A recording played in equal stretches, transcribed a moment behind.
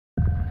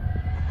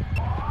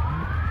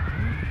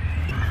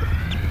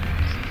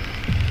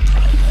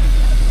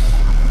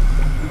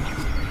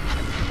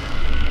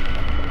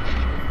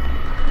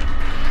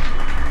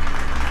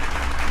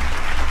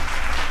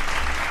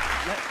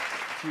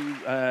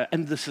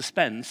end the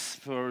suspense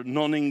for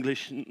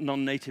non-English,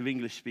 non-native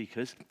English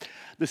speakers,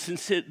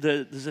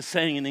 there's a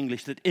saying in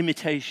English that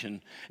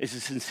imitation is the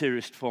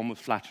sincerest form of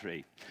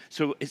flattery.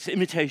 So it's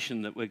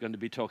imitation that we're going to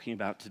be talking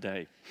about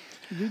today.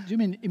 Do you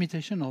mean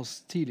imitation or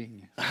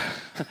stealing?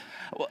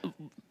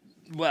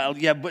 Well,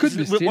 yeah, but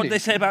what they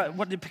say about,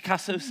 what did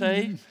Picasso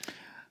say?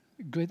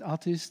 Great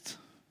artist.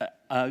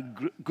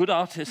 Good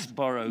artists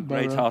borrow,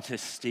 great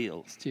artists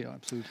steal. Steal,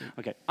 absolutely.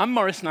 Okay, I'm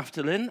Maurice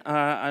Naftalin,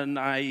 and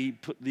I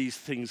put these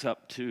things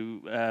up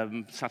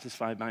to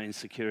satisfy my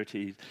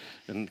insecurity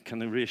and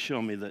kind of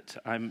reassure me that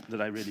I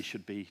really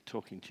should be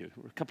talking to you.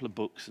 A couple of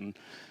books and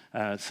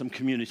some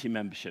community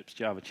memberships,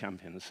 Java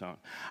Champion and so on.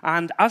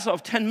 And as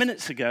of 10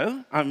 minutes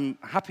ago, I'm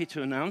happy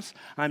to announce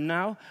I'm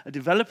now a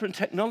developer and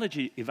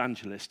technology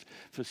evangelist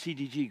for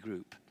CDG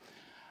Group.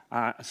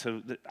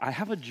 So I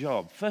have a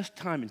job, first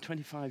time in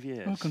 25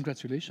 years. Oh,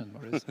 congratulations,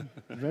 Maurice.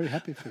 I'm very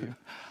happy for you.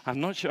 I'm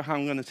not sure how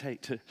I'm going to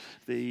take to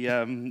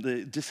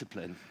the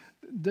discipline.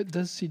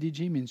 Does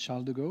CDG mean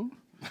Charles de Gaulle?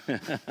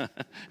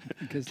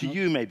 To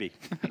you, maybe.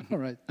 All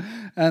right.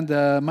 And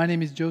my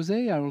name is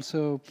José.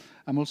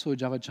 I'm also a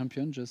Java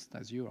champion, just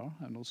as you are,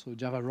 and also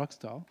Java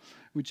Rockstar,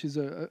 which is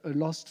a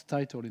lost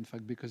title, in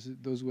fact, because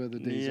those were the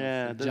days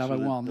of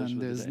JavaOne, and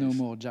there's no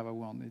more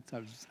JavaOne. It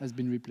has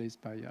been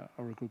replaced by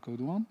Oracle Code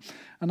 1.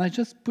 And I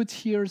just put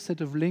here a set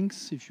of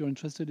links if you're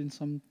interested in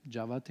some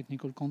Java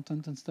technical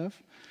content and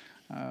stuff.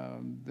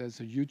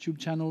 There's a YouTube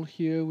channel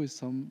here with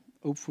some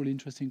hopefully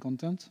interesting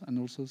content, and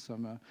also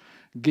some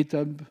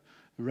GitHub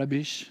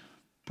rubbish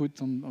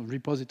put on a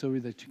repository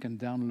that you can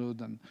download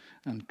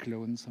and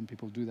clone. Some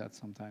people do that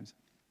sometimes.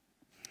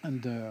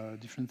 And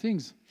different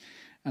things.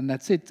 And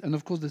that's it. And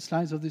of course, the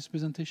slides of this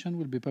presentation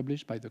will be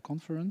published by the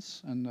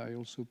conference, and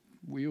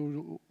we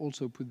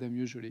also put them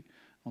usually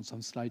on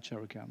some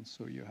SlideShare accounts.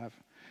 So you have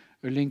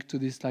a link to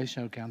this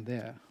SlideShare account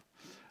there.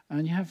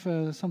 And you have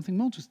something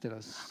more to tell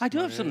us. I do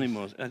have something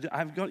more.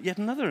 I've got yet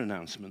another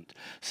announcement.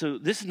 So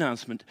this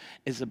announcement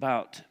is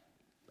about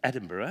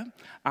Edinburgh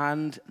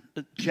and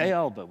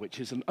JALBA,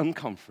 which is an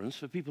unconference.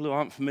 For people who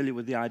aren't familiar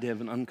with the idea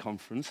of an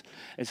unconference,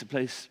 it's a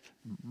place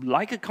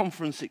like a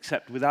conference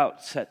except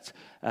without set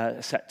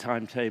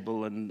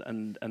timetable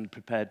and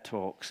prepared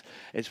talks.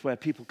 It's where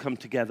people come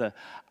together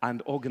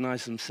and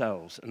organize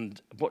themselves.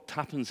 And what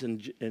happens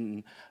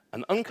in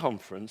an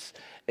unconference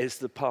is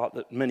the part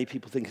that many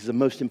people think is the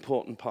most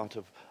important part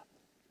of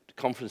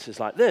conferences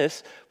like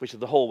this, which are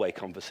the hallway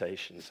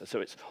conversations.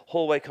 So it's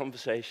hallway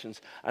conversations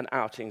and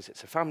outings.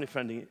 It's a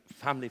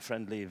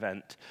family-friendly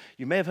event.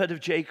 You may have heard of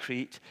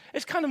JCrete.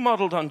 It's kind of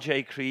modeled on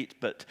JCrete,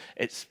 but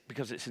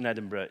because it's in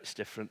Edinburgh, it's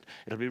different.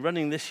 It'll be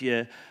running this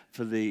year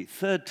for the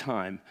third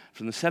time,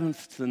 from the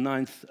 7th to the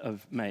 9th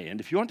of May. And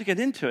if you want to get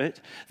into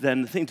it,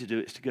 then the thing to do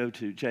is to go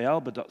to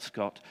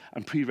jalba.scot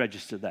and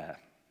pre-register there.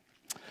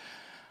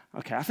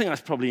 Okay, I think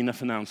that's probably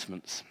enough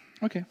announcements.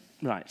 Okay.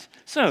 Right.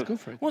 So,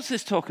 what's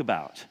this talk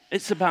about?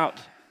 It's about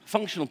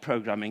functional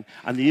programming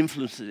and the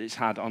influence that it's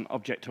had on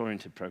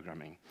object-oriented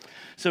programming.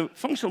 So,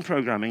 functional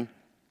programming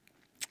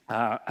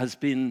has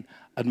been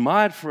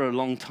admired for a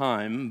long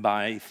time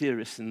by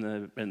theorists in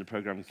the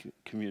programming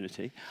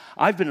community.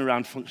 I've been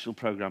around functional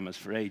programmers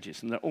for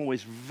ages, and they're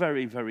always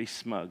very, very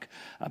smug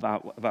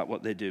about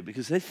what they do,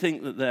 because they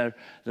think that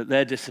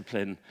their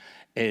discipline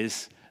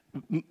is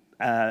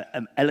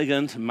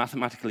elegant and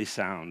mathematically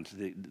sound.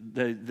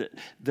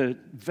 The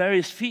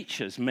various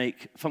features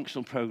make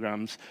functional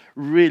programs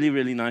really,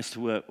 really nice to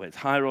work with.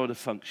 Higher order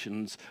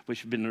functions,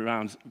 which have been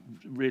around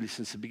really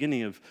since the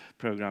beginning of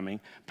programming,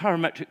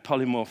 parametric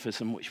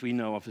polymorphism, which we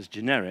know of as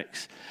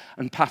generics,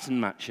 and pattern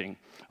matching.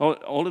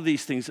 All of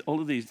these things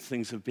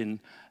have been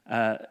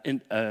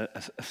a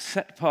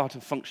set part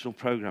of functional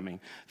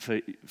programming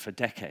for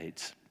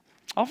decades.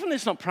 Often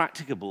it's not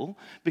practicable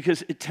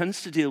because it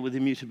tends to deal with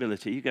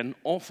immutability. You get an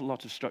awful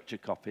lot of structure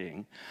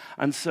copying.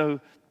 And so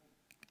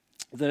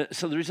the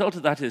result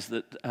of that is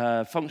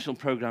that functional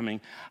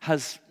programming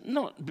has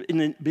not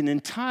been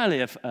entirely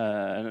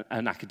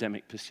an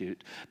academic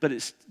pursuit, but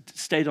it's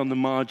stayed on the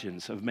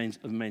margins of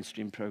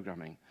mainstream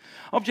programming.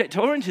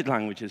 Object-oriented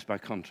languages, by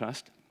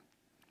contrast,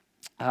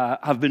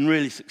 have been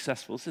really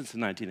successful since the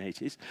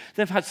 1980s.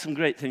 They've had some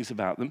great things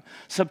about them.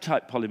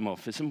 Subtype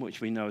polymorphism,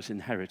 which we know as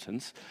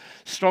inheritance.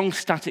 Strong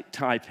static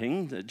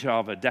typing, that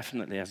Java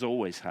definitely has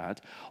always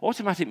had.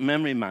 Automatic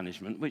memory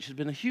management, which has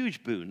been a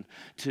huge boon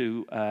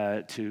to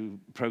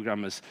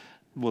programmers,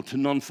 well, to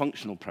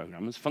non-functional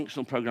programmers.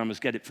 Functional programmers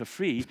get it for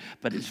free,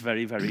 but it's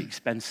very, very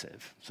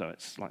expensive. So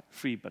it's like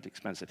free but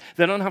expensive.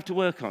 They don't have to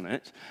work on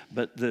it,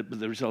 but the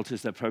result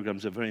is their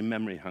programs are very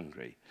memory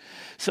hungry.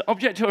 So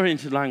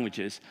object-oriented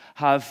languages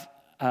have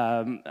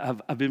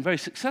been very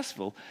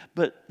successful,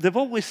 but they've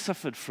always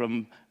suffered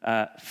from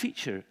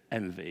feature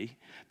envy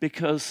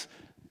because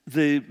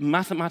the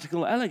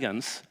mathematical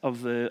elegance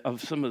of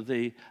some of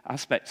the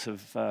aspects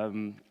of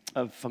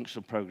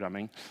functional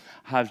programming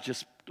have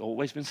just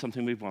always been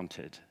something we've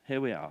wanted. Here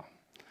we are.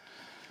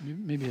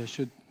 Maybe I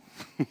should.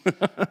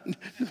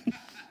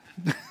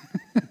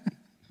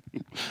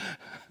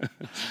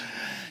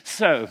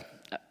 So,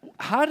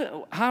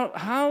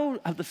 how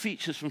have the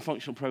features from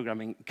functional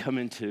programming come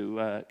into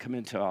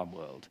our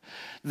world?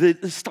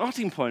 The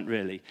starting point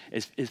really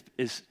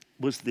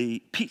was the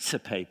pizza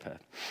paper.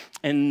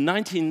 In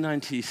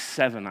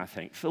 1997, I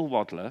think, Phil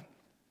Wadler,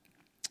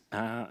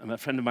 a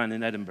friend of mine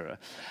in Edinburgh,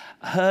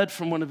 heard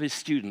from one of his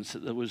students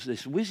that there was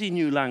this whizzy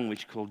new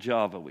language called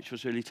Java, which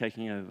was really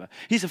taking over.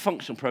 He's a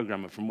functional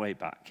programmer from way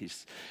back.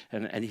 He's a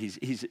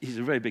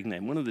very big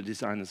name, one of the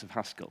designers of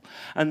Haskell.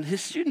 And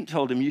his student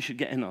told him, you should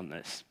get in on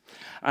this.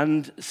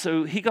 And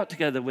so he got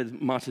together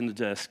with Martin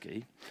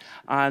Naftalin,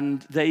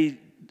 and they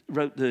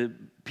wrote the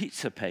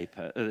pizza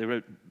paper. They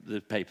wrote the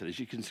paper, as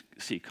you can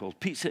see, called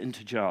Pizza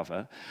into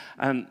Java,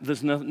 and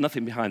there's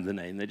nothing behind the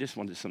name. They just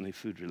wanted something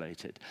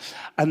food-related.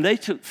 And they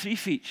took 3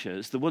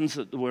 features, the ones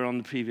that were on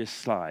the previous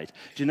slide,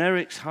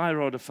 generics,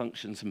 higher-order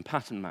functions, and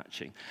pattern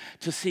matching,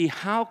 to see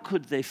how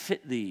could they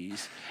fit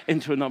these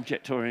into an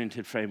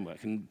object-oriented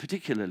framework, and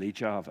particularly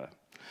Java.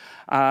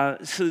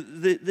 So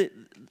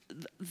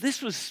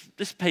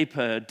this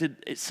paper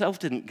itself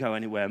didn't go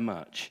anywhere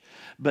much,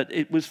 but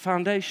it was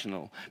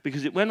foundational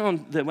because they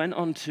went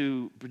on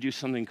to produce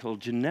something called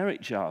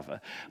generic Java,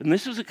 and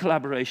this was a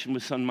collaboration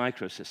with Sun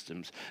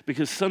Microsystems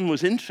because Sun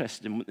was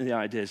interested in the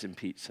ideas in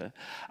pizza,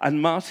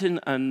 and Martin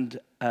and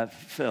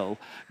Phil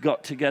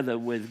got together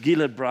with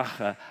Gilad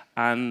Bracha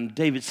and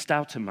David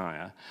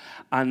Stoutermeyer,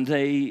 and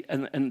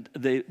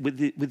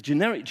with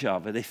generic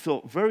Java, they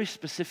thought very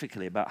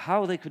specifically about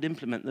how they could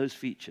implement those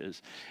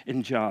features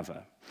in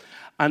Java.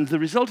 And the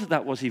result of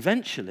that was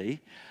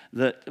eventually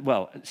that,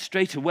 well,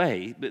 straight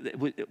away,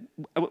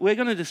 we're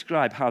going to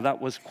describe how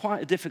that was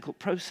quite a difficult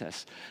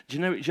process.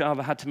 Generic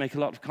Java had to make a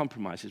lot of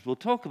compromises. We'll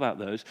talk about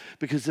those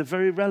because they're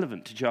very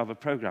relevant to Java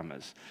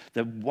programmers.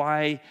 They're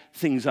why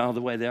things are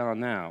the way they are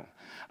now.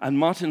 And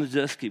Martin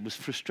Naftalin was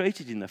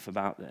frustrated enough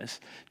about this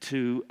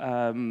to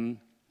go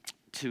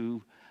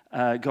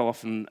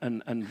off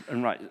and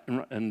write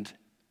and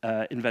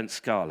invent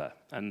Scala,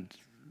 and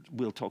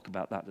we'll talk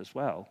about that as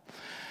well.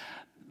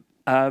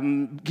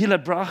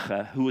 Gilad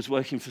Bracha, who was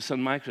working for Sun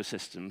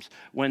Microsystems,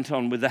 went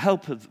on with the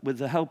help of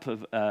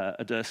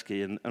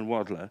Adersky and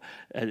Wadler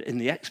in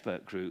the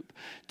expert group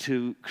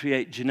to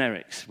create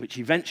generics, which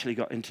eventually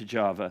got into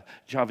Java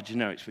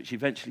generics, which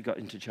eventually got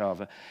into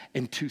Java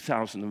in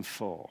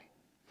 2004.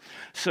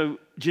 So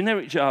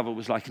generic Java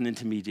was like an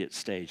intermediate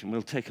stage, and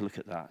we'll take a look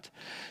at that.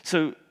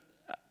 So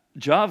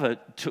Java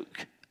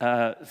took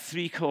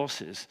 3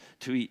 courses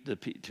to eat the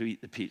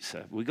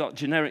pizza. We got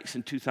generics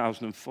in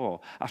 2004.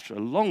 After a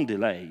long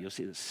delay, you'll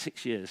see there's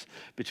 6 years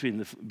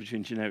between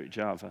generic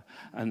Java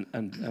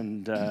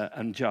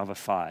and Java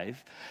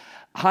 5.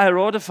 Higher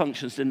order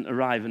functions didn't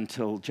arrive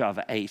until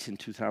Java 8 in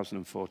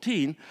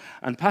 2014,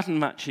 and pattern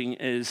matching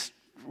is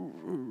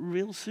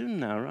real soon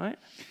now, right?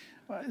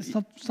 Well,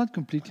 it's not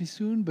completely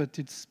soon, but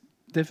it's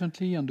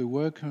definitely under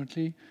work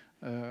currently.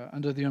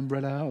 Under the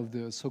umbrella of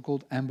the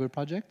so-called Amber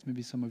project.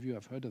 Maybe some of you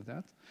have heard of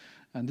that.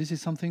 And this is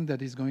something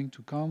that is going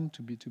to come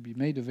to be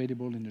made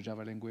available in the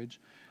Java language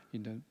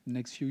in the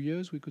next few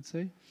years, we could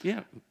say.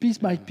 Yeah. Piece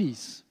by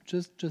piece,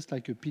 just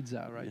like a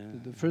pizza, right? Yeah.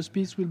 The first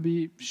piece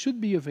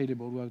should be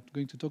available. We're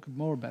going to talk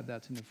more about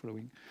that in the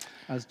following,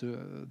 as the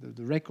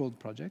record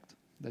project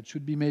that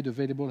should be made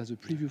available as a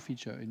preview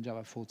feature in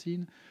Java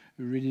 14,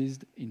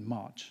 released in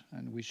March.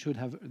 And we should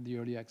have the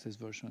early access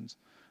versions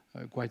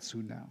quite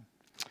soon now.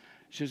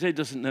 José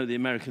doesn't know the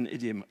American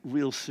idiom,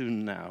 real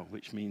soon now,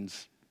 which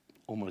means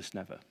almost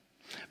never.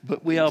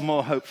 But we are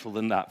more hopeful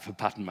than that for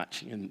pattern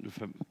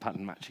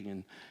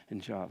matching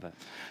in Java.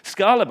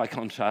 Scala, by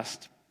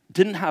contrast,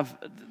 didn't have...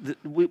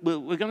 we're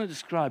going to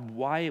describe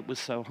why it was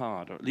so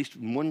hard, or at least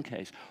in one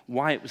case,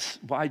 why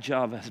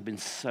Java has been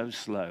so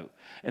slow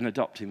in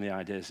adopting the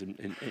ideas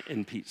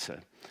in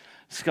pizza.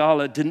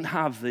 Scala didn't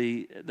have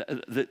the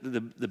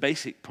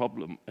basic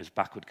problem as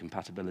backward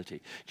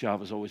compatibility.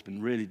 Java's always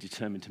been really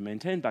determined to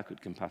maintain backward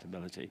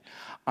compatibility,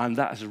 and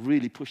that has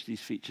really pushed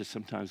these features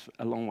sometimes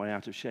a long way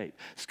out of shape.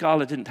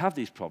 Scala didn't have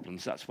these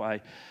problems. That's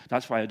why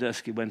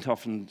Adersky went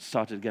off and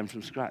started again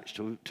from scratch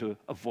to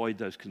avoid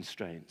those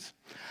constraints.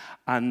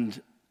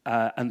 And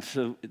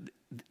so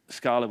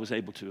Scala was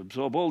able to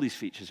absorb all these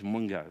features in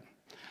one go,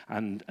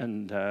 and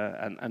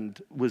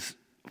was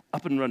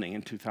up and running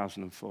in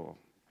 2004.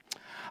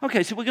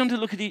 Okay, so we're going to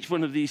look at each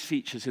one of these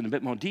features in a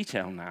bit more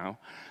detail now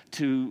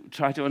to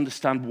try to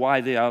understand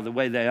why they are the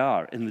way they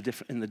are in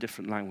the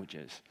different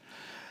languages.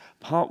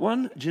 Part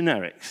 1,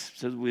 generics.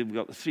 So we've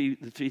got the three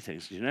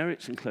things: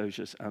 generics,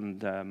 enclosures,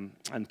 and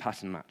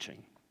pattern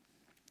matching.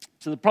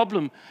 So the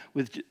problem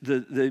with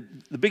the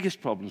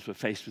biggest problems were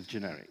faced with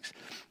generics.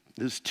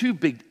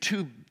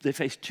 They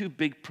faced 2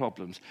 big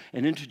problems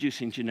in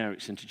introducing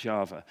generics into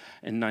Java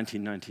in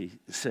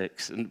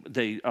 1996, and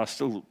they are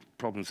still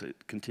problems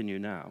that continue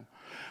now.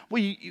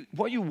 Well,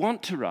 what you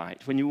want to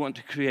write when you want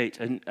to create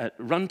at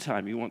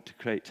runtime, you want to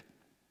create,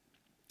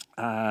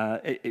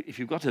 if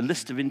you've got a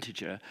list of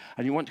integer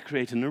and you want to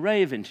create an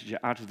array of integer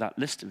out of that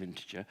list of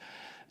integer,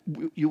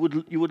 you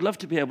would love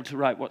to be able to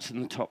write what's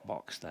in the top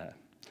box there.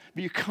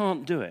 But you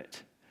can't do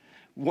it.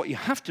 what you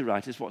have to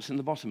write is what's in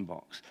the bottom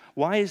box.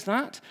 Why is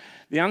that?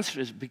 The answer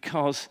is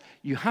because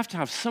you have to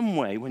have some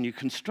way, when you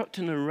construct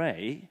an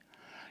array,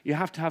 you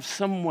have to have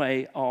some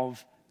way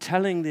of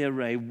telling the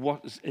array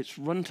what its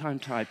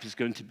runtime type is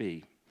going to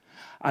be.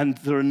 And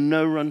there are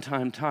no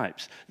runtime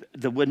types.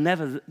 There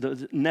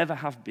never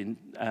have been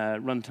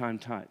runtime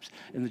types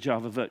in the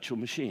Java virtual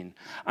machine.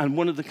 And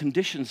one of the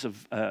conditions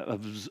of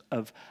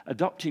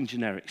adopting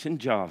generics in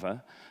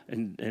Java,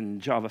 in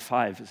Java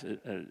 5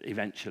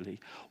 eventually,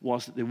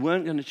 was that they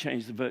weren't going to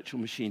change the virtual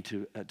machine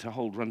to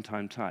hold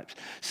runtime types.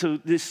 So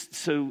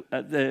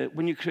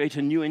when you create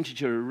a new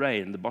integer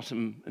array in the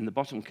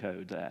bottom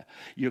code there,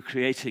 you're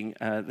creating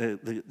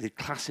the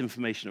class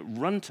information at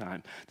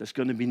runtime that's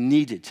going to be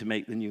needed to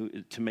make the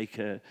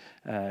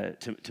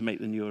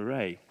new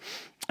array,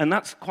 and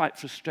that's quite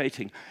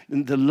frustrating.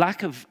 And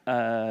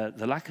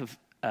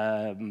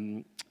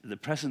the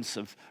presence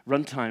of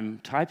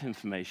runtime type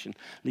information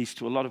leads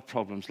to a lot of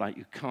problems, like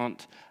you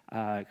can't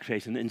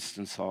create an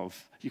instance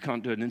of, you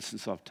can't do an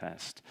instance of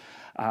test,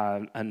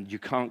 and you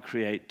can't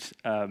create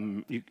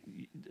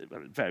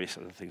various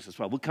other things as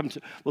well. We'll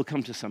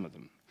come to some of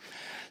them.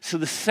 So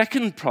the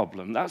second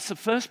problem, that's the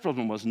first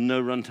problem, was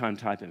no runtime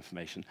type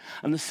information.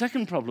 And the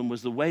second problem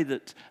was the way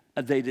that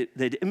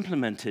they'd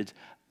implemented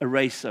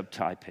array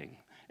subtyping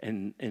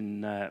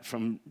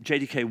from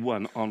JDK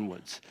 1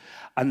 onwards.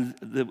 And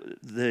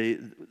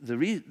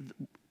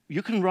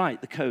you can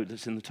write the code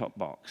that's in the top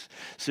box,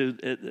 so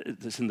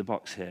that's in the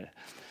box here.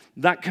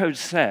 That code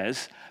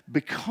says,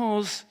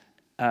 because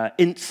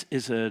int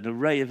is an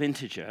array of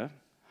integer,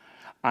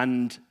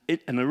 and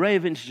an array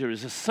of integer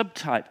is a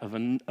subtype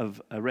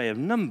of array of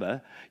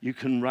number, you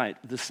can write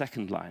the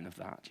second line of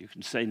that. You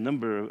can say a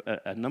number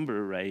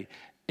array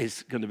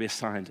is going to be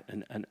assigned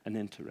an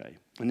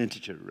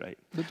integer array.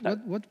 But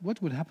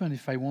what would happen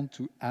if I want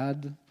to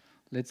add,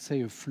 let's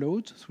say, a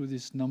float through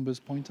this numbers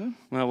pointer?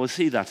 Well, we'll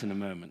see that in a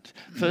moment.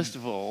 First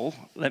of all,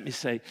 let me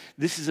say,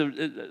 this is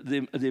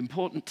the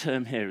important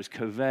term here is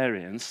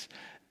covariance.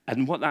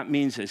 And what that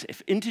means is,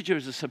 if integer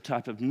is a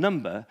subtype of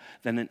number,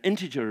 then an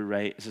integer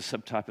array is a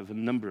subtype of a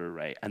number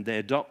array. And they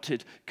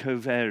adopted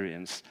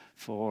covariance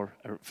for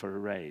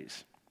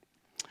arrays.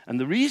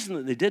 And the reason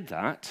that they did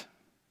that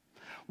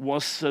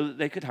was so that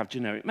they could have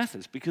generic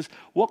methods. Because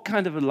what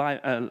kind of a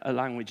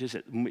language is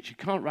it in which you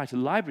can't write a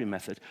library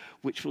method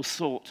which will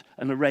sort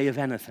an array of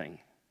anything?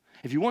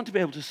 If you want to be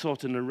able to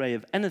sort an array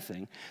of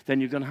anything, then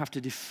you're going to have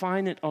to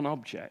define it on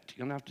object.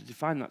 You're going to have to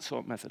define that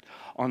sort method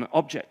on an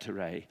object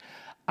array.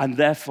 And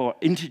therefore,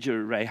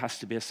 integer array has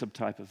to be a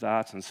subtype of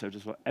that, and so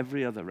does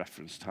every other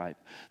reference type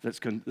that's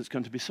going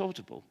to be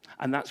sortable.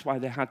 And that's why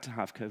they had to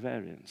have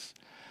covariance.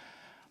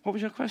 What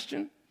was your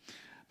question?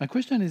 My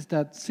question is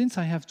that since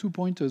I have 2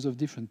 pointers of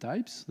different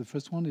types, the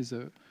first one is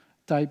a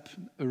type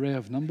array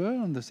of number,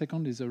 and the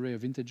second is array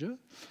of integer.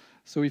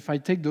 So if I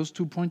take those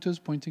 2 pointers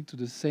pointing to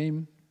the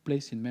same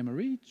place in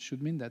memory, it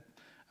should mean that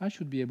I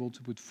should be able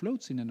to put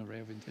floats in an array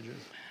of integers.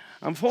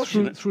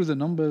 Unfortunately, through the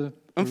number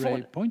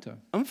array pointer.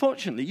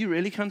 Unfortunately, you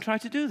really can try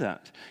to do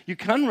that. You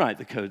can write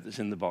the code that's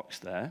in the box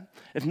there.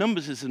 If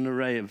numbers is an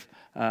array of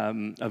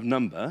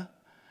number,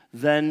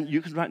 then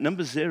you can write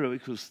number 0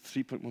 equals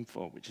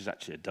 3.14, which is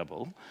actually a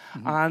double.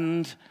 Mm-hmm.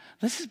 And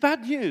this is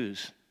bad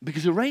news,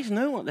 because arrays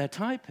know what their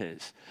type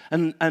is.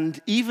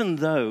 And even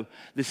though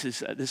this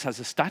has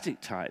a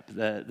static type,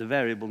 the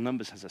variable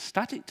numbers has a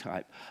static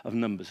type of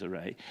numbers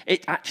array,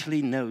 it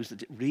actually knows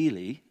that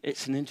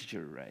it's an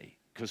integer array,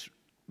 because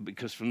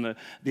from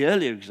the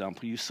earlier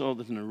example, you saw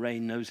that an array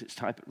knows its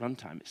type at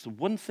runtime. It's the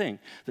one thing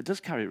that does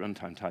carry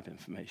runtime type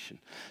information.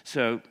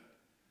 So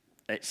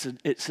it's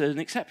an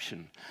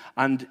exception.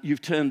 And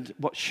you've turned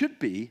what should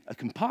be a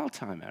compile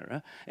time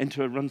error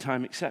into a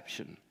runtime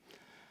exception.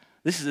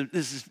 This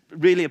is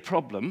really a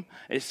problem.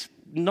 It's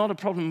not a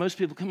problem most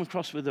people come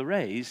across with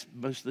arrays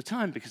most of the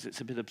time because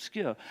it's a bit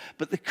obscure,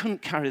 but they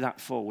couldn't carry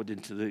that forward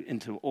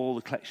into all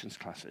the collections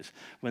classes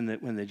when they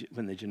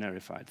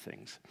generified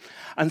things.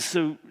 And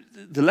so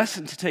the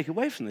lesson to take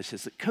away from this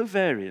is that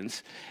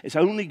covariance is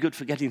only good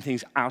for getting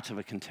things out of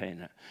a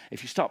container.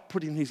 If you start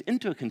putting things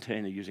into a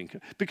container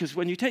because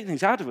when you take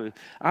things out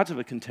of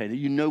a container,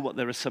 you know what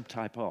they're a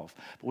subtype of.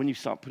 But when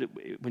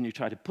you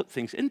try to put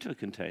things into a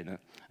container,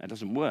 it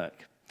doesn't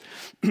work.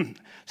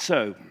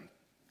 So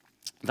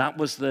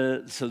that's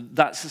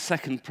the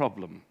second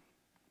problem.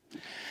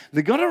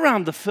 They got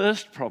around the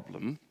first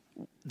problem.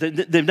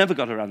 They've never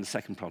got around the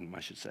second problem, I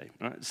should say.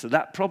 Right? So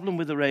that problem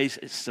with arrays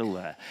is still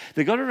there.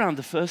 They got around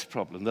the first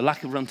problem, the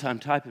lack of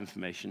runtime type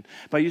information,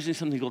 by using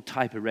something called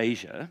type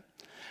erasure.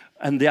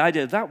 And the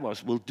idea of that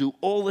was, we'll do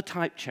all the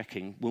type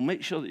checking. We'll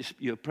make sure that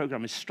your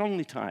program is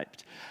strongly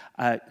typed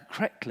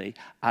correctly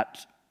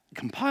at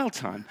compile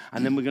time,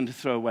 and then we're going to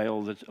throw away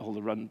all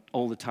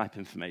the type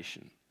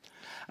information.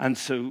 And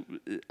so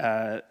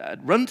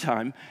at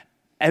runtime,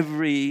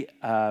 every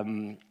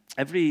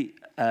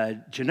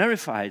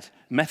generified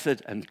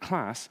method and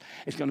class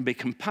is going to be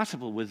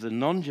compatible with the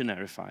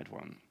non-generified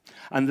one.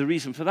 And the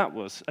reason for that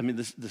was, I mean,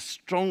 the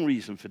strong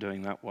reason for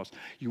doing that was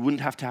you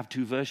wouldn't have to have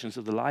two versions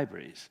of the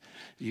libraries.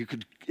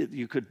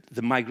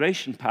 The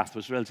migration path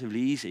was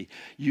relatively easy.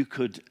 You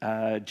could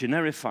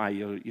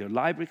generify your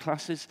library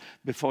classes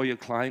before your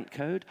client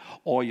code,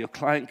 or your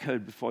client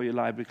code before your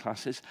library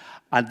classes,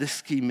 and this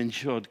scheme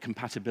ensured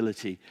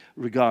compatibility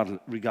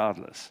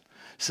regardless.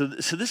 So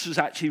this was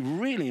actually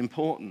really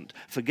important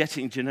for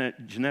getting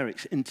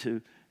generics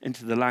into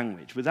the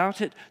language.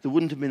 Without it, there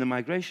wouldn't have been a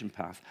migration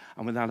path.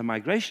 And without a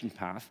migration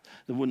path,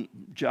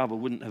 Java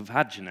wouldn't have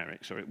had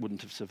generics, or it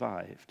wouldn't have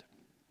survived.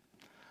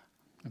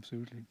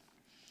 Absolutely.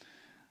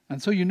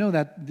 And so you know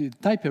that the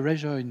type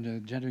erasure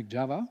in generic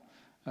Java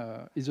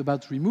is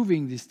about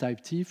removing this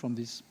type T from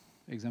this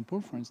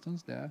example, for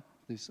instance, there,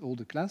 this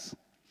older class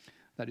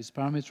that is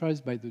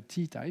parameterized by the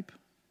T type.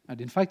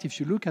 And in fact, if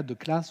you look at the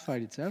class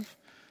file itself,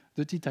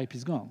 the T type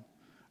is gone.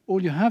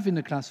 All you have in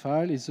the class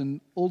file is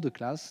an older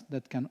class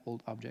that can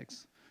hold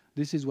objects.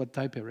 This is what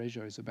type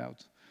erasure is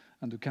about.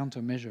 And the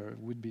countermeasure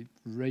would be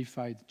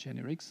reified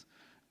generics,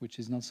 which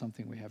is not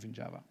something we have in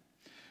Java.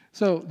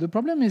 So the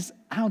problem is,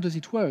 how does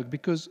it work?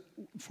 Because,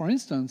 for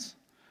instance,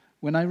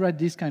 when I write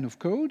this kind of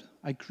code,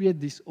 I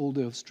create this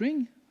order of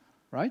string,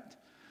 right?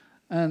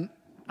 And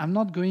I'm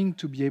not going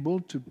to be able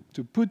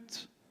to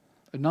put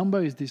a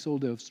number is this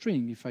order of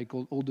string. If I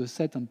call order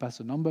set and pass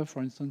a number,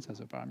 for instance,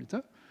 as a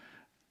parameter,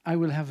 I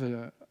will have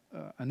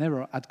an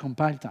error at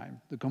compile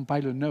time. The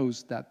compiler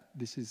knows that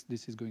this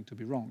is going to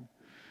be wrong.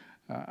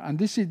 And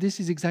this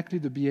is exactly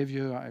the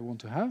behavior I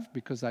want to have,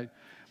 because I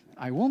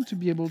want to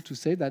be able to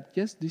say that,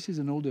 yes, this is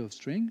an order of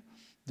string,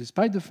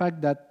 despite the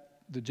fact that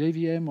the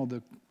JVM or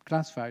the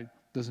class file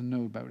doesn't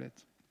know about it.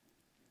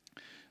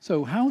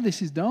 So how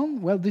this is done?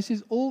 Well, this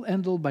is all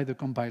handled by the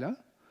compiler.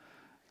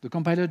 The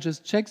compiler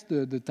just checks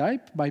the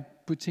type by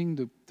putting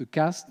the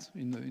cast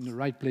in the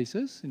right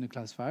places in the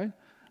class file,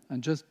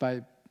 and just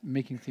by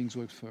making things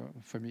work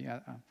for me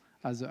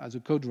as a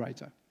code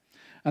writer.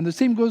 And the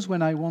same goes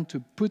when I want to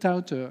put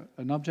out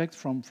an object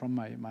from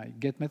my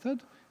get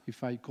method.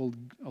 If I call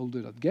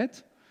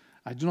order.get,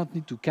 I do not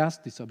need to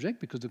cast this object,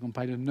 because the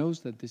compiler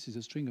knows that this is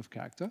a string of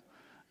character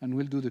and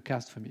will do the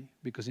cast for me.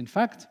 Because in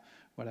fact,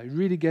 what I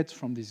really get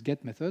from this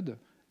get method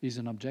is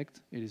an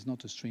object. It is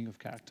not a string of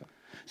character.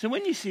 So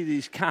when you see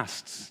these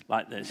casts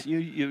like this,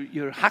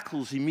 your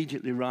hackles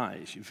immediately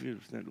rise. You feel,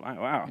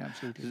 wow. Yeah,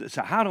 absolutely.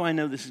 So how do I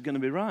know this is going to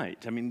be right?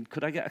 I mean,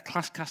 could I get a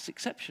class cast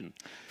exception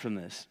from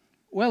this?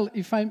 Well,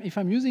 if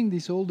I'm using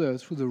this order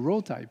through the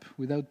row type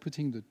without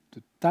putting the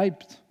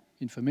typed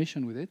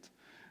information with it,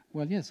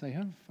 well, yes,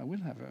 I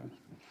will have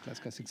a class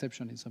cast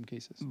exception in some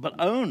cases. But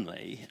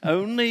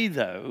only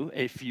though,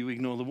 if you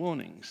ignore the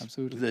warnings.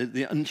 Absolutely.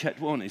 The unchecked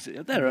warnings.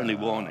 They're only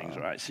warnings,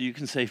 right? So you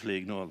can safely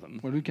ignore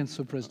them. Well, we can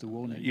suppress the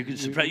warning. You can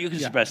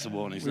suppress the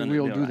warnings. We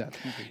all do that.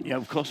 Yeah,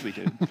 of course we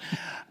do.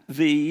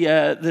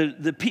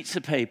 The pizza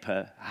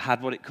paper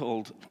had what it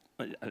called,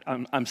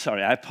 I'm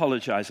sorry, I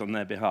apologize on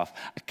their behalf,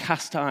 a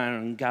cast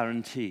iron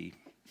guarantee.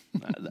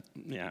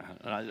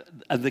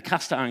 And the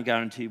cast iron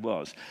guarantee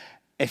was,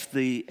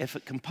 if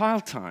at compile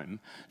time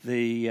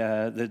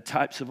the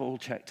types have all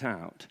checked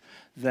out,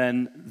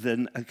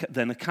 then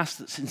a cast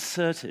that's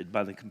inserted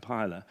by the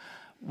compiler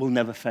will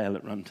never fail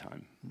at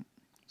runtime.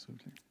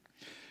 Absolutely.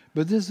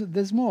 But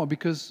there's more,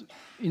 because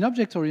in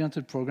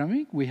object-oriented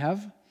programming we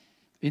have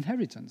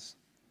inheritance,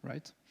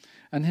 right?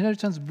 And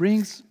inheritance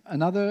brings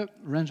another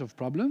range of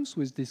problems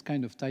with this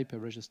kind of type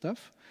erasure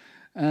stuff,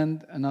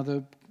 and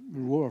another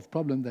row of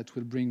problems that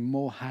will bring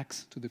more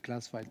hacks to the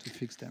class file to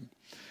fix them.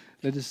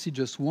 Let us see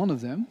just one of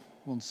them,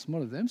 one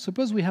small of them.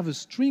 Suppose we have a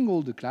string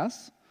order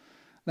class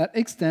that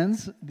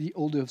extends the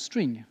order of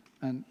string.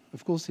 And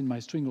of course, in my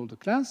string order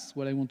class,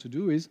 what I want to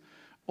do is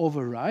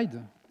override.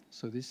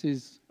 So this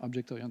is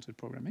object-oriented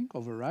programming,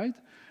 override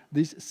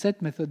this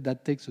set method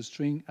that takes a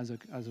string as a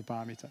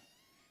parameter.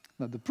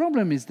 Now, the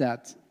problem is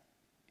that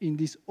in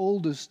this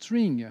order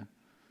string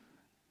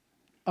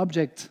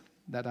object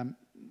that I'm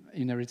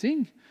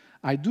inheriting,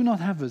 I do not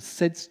have a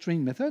set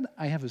string method,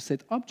 I have a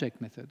set object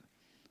method.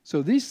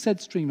 So this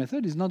set string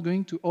method is not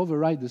going to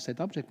override the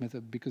set object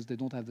method because they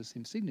don't have the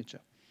same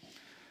signature,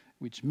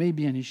 which may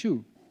be an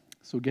issue.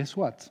 So guess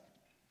what?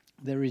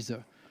 There is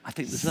a... I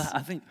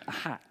think a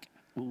hack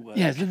will work.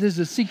 Yes, there's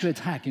a secret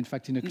hack, in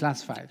fact, in a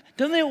class file.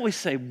 Don't they always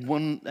say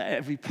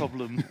every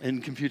problem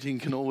in computing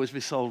can always be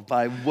solved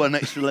by one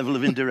extra level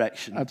of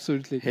indirection?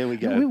 Absolutely. Here we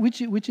go.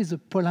 Which is a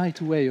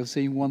polite way of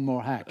saying one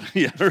more hack.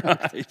 Yeah,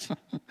 right.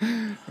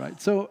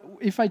 Right. So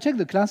if I check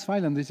the class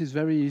file, and this is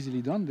very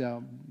easily done, there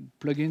are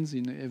plugins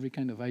in every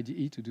kind of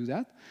IDE to do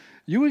that,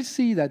 you will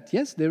see that,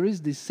 yes, there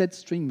is this set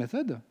string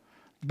method,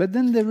 but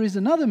then there is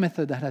another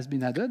method that has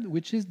been added,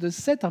 which is the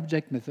set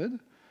object method,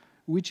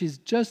 which is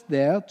just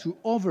there to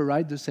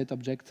override the set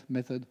object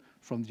method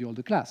from the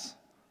older class.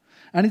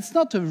 And it's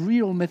not a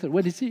real method.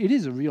 Well, it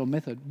is a real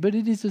method, but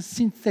it is a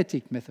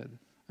synthetic method.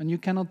 And you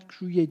cannot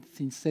create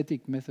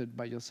synthetic method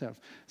by yourself.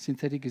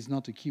 Synthetic is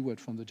not a keyword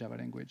from the Java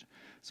language.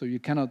 So you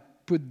cannot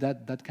put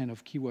that kind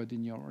of keyword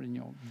in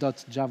your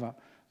 .java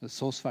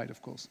source file,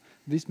 of course.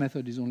 This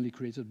method is only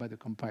created by the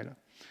compiler.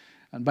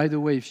 And by the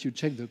way, if you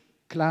check the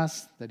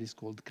class that is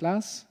called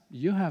class,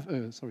 you have,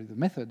 the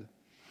method,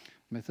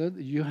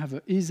 you have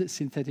a is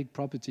synthetic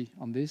property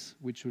on this,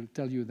 which will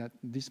tell you that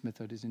this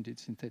method is indeed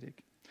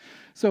synthetic.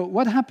 So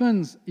what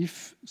happens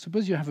if,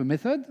 suppose you have a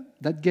method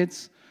that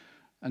gets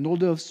an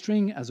order of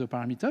string as a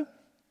parameter.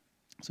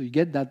 So you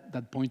get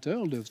that pointer,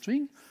 order of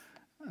string,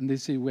 and they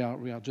say we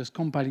are just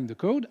compiling the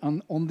code,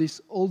 and on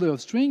this order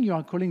of string, you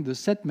are calling the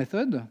set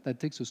method that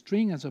takes a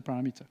string as a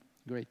parameter.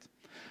 Great.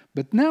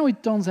 But now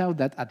it turns out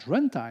that at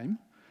runtime,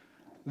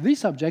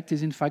 this object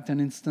is in fact an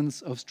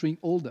instance of string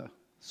order.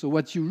 So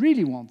what you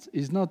really want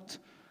is not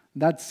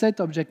that set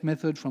object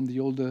method from the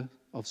order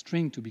of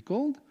string to be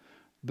called,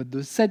 but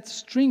the set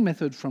string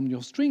method from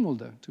your string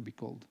order to be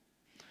called.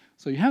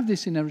 So you have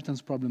this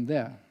inheritance problem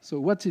there. So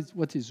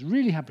what is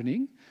really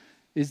happening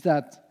is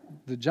that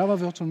the Java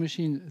virtual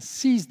machine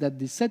sees that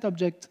the set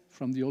object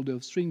from the order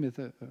of string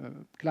method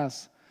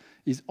class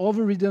is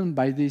overridden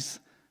by this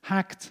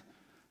hacked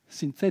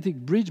synthetic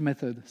bridge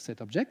method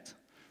set object.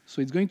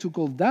 So it's going to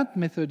call that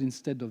method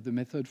instead of the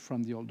method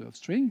from the order of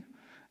string.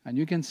 And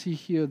you can see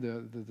here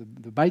the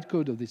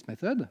bytecode of this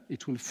method.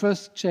 It will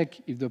first check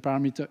if the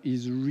parameter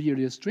is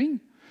really a string.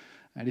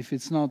 And if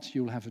it's not,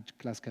 you'll have a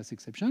class cast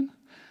exception.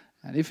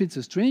 And if it's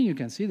a string, you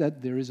can see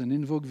that there is an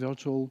invoke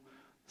virtual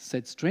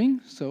set string.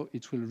 So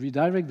it will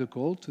redirect the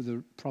call to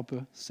the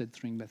proper set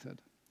string method.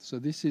 So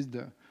this is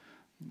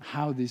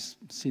how this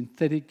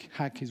synthetic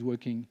hack is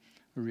working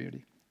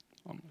really.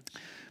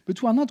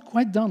 But we are not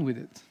quite done with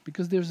it,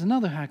 because there's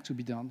another hack to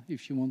be done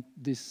if you want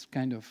this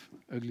kind of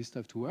ugly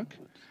stuff to work,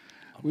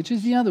 which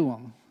is the other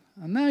one.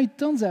 And now it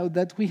turns out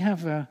that we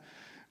have,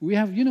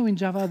 in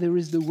Java, there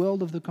is the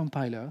world of the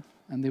compiler,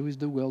 and there is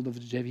the world of the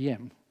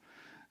JVM.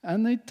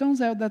 And it turns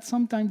out that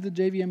sometimes the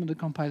JVM and the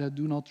compiler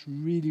do not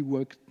really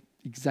work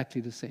exactly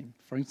the same.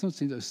 For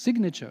instance, in a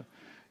signature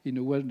in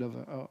the world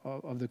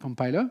of the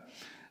compiler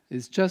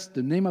is just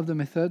the name of the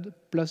method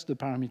plus the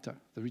parameter.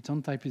 The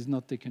return type is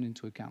not taken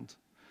into account.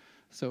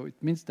 So it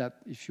means that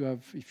if you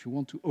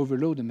want to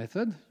overload a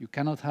method, you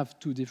cannot have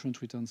two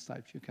different return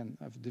types. You can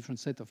have a different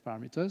set of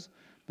parameters,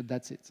 but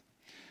that's it.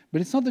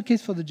 But it's not the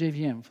case for the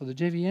JVM. For the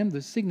JVM,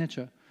 the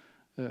signature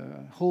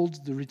holds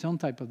the return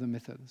type of the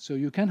method. So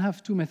you can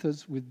have two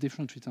methods with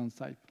different return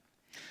type.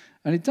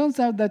 And it turns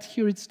out that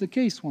here it's the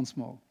case once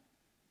more,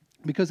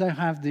 because I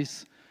have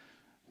this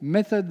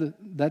method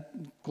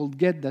called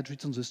get that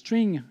returns a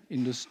string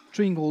in the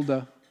string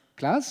order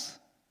class,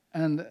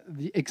 and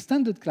the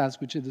extended class,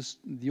 which is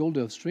the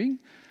order of string,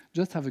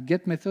 just have a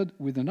get method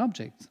with an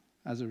object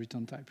as a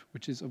return type,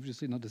 which is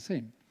obviously not the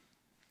same.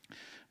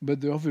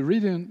 But the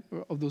overridden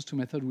of those two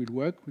methods will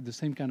work with the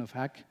same kind of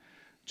hack,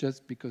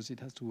 just because it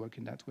has to work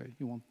in that way.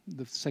 You want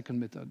the second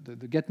method,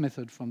 the get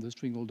method from the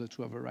string order,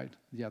 to override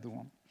the other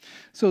one.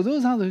 So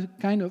those are the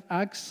kind of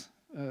hacks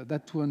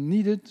that were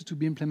needed to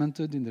be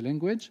implemented in the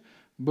language,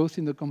 both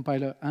in the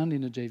compiler and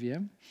in the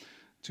JVM,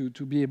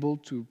 to be able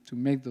to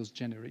make those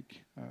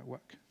generic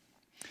work.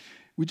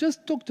 We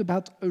just talked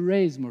about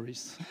arrays,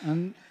 Maurice,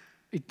 and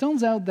it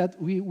turns out that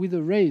with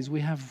arrays, we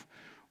have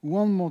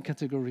one more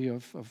category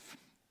of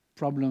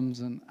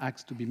problems and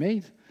hacks to be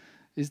made,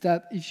 is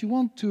that if you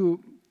want to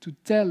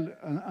tell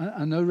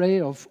an array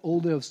of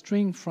order of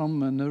string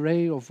from an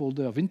array of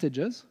order of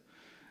integers,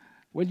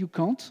 well, you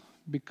can't,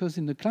 because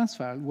in the class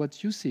file,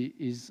 what you see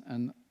is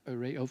an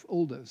array of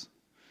orders,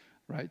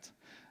 right?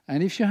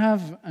 And if you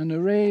have an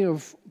array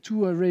of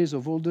two arrays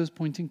of orders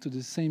pointing to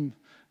the same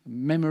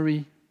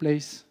memory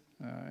place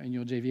in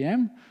your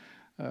JVM,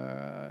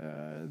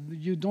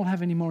 you don't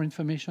have any more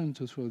information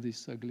to throw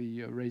this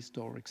ugly array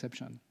store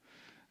exception.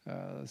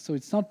 So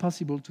it's not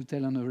possible to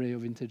tell an array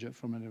of integer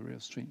from an array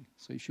of string.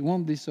 So if you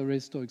want this array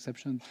store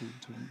exception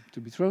to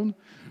be thrown,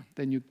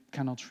 then you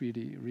cannot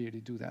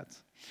really do that.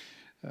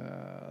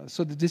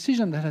 So the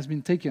decision that has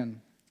been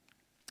taken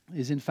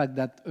is in fact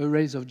that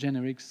arrays of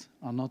generics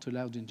are not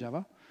allowed in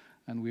Java,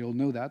 and we all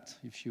know that.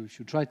 If you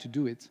try to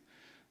do it,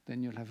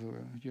 then you'll have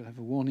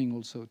a warning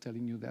also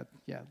telling you that,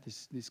 yeah,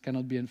 this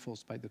cannot be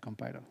enforced by the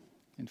compiler,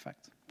 in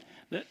fact.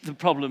 The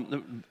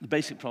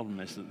basic problem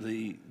is that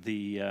the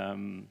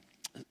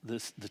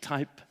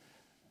type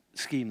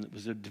scheme that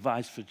was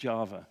devised for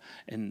Java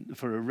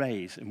for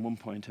arrays in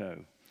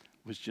 1.0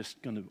 was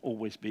just going to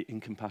always be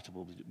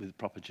incompatible with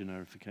proper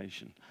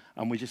generification.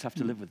 And we just have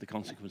to live with the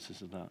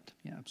consequences of that.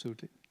 Yeah,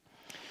 absolutely.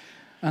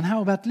 And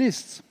how about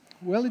lists?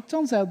 Well, it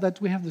turns out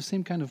that we have the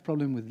same kind of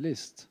problem with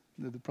lists,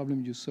 the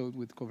problem you saw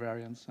with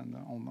covariance and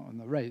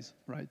on arrays,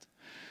 right?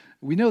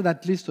 We know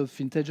that list of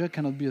integer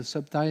cannot be a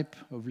subtype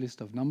of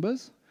list of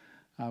numbers,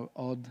 how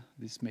odd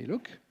this may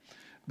look.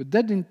 But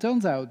then it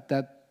turns out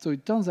that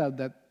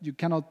you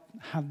cannot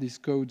have this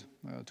code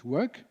to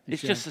work.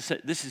 This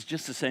is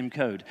just the same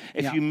code.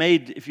 If Yeah. you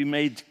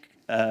made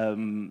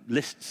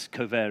lists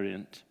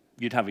covariant,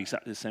 you'd have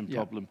exactly the same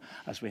problem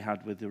as we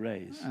had with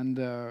arrays. And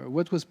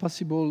what was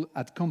possible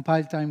at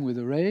compile time with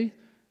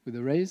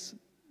arrays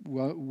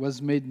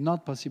was made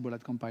not possible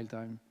at compile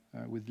time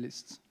with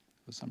lists.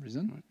 for some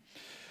reason. Right.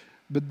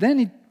 But then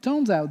it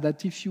turns out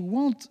that if you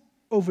want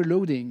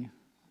overloading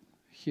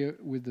here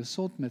with the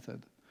sort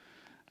method,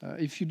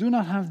 if you do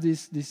not have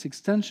this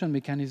extension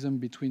mechanism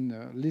between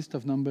a list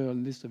of number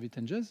and list of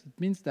integers, it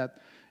means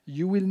that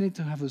you will need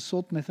to have a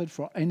sort method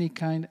for any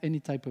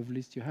type of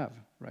list you have,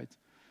 right?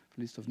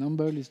 List of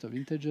number, list of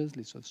integers,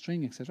 list of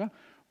string, etc.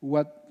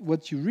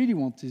 What you really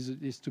want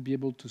is to be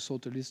able to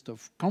sort a list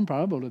of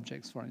comparable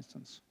objects, for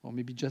instance, or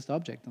maybe just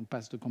object and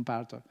pass the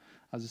comparator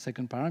as a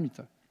second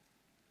parameter.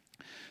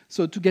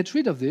 So to get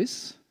rid of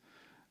this,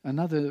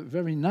 another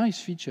very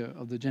nice feature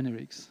of the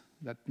generics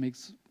that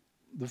makes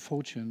the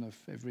fortune of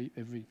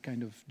every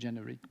kind of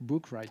generic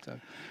book writer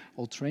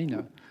or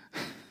trainer.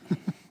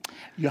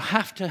 You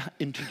have to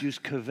introduce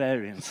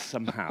covariance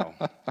somehow,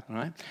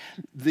 right?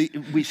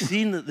 We've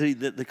seen that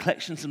the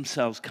collections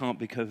themselves can't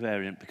be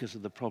covariant because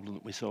of the problem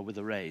that we saw with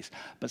arrays,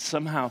 but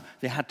somehow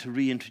they had to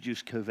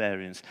reintroduce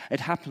covariance. It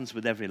happens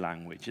with every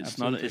language. It's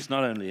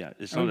not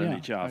only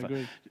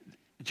Java.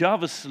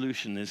 Java's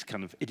solution is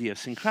kind of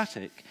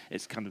idiosyncratic.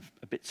 It's kind of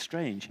a bit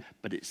strange,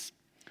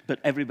 but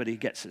everybody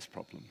gets this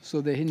problem.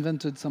 So they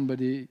invented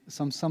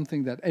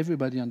something that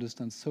everybody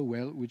understands so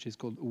well, which is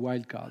called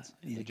wildcards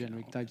in the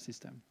generic type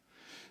system.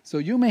 So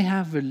you may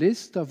have a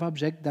list of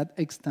objects that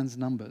extends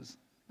numbers,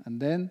 and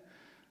then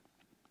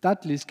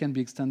that list can be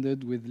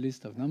extended with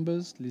list of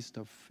numbers, list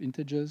of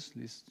integers,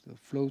 list of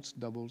floats,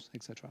 doubles,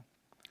 etc.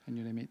 And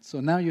you name it. So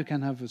now you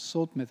can have a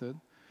sort method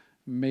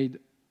made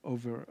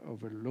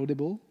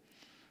overloadable.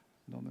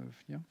 I don't know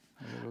if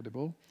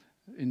overloadable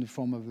in the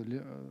form of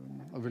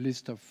a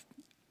list of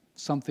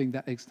something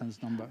that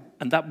extends number.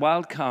 And that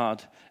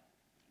wildcard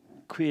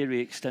query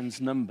extends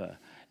number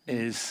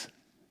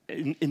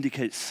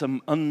indicates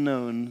some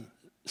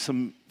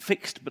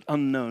fixed but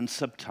unknown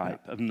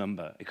subtype of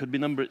number. It could be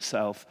number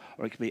itself,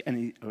 or it could be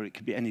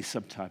any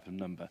subtype of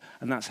number,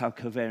 and that's how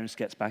covariance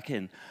gets back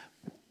in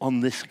on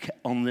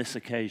this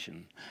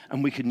occasion.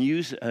 And we can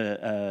use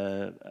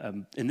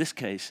in this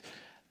case,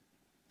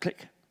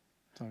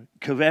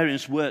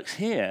 covariance works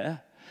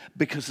here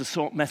because the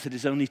sort method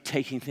is only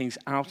taking things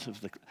out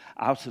of the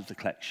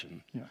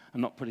collection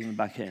and not putting them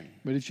back in.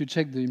 But if you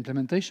check the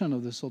implementation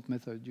of the sort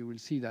method, you will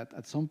see that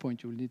at some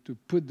point you will need to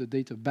put the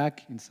data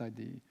back inside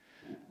the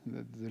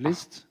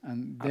list,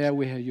 and there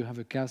where you have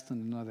a cast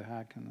and another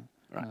hack.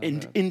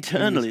 And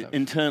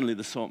internally,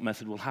 the sort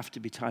method will have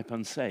to be type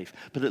unsafe,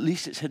 but at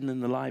least it's hidden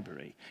in the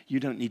library. You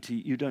don't need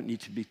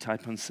to be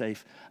type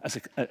unsafe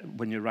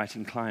when you're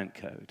writing client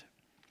code.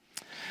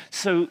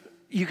 So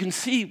you can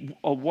see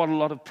what a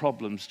lot of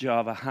problems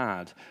Java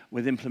had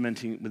with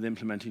implementing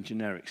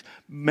generics.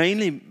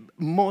 Mainly,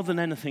 more than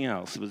anything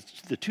else,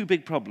 the two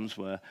big problems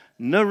were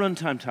no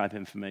runtime type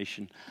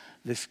information,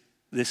 this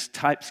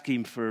type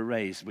scheme for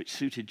arrays, which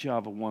suited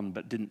JavaOne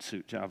but didn't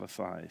suit Java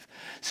 5.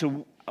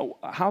 So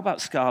how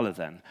about Scala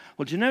then?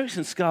 Well, generics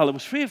in Scala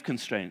was free of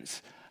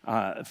constraints,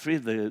 free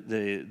of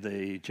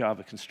the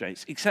Java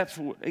constraints, except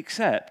for the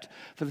fact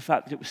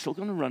that it was still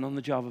going to run on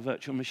the Java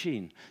virtual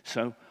machine.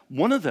 So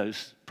one of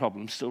those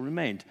problems still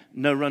remained,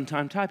 no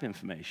runtime type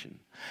information.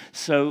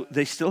 So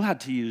they still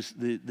had to use,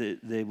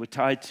 they were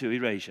tied to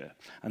erasure,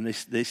 and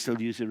they still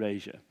use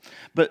erasure.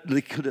 But they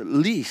could at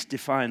least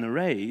define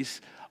arrays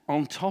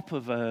on top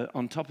of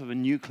a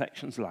new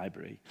collections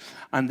library,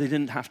 and they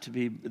didn't have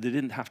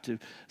to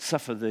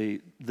suffer the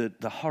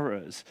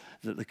horrors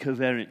that the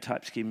covariant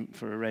type scheme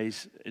for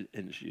arrays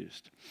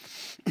introduced.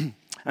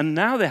 And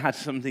now they had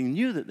something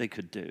new that they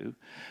could do,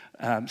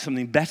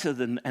 something better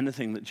than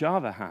anything that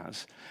Java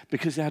has,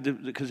 because they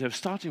were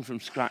starting from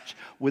scratch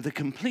with a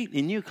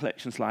completely new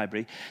collections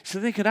library, so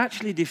they could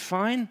actually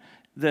define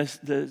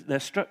their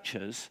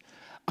structures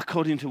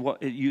according to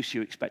what use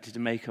you expected to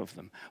make of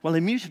them. Well,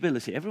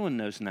 immutability, everyone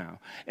knows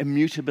now,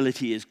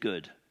 immutability is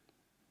good.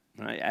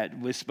 Right?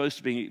 We're supposed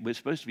to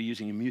be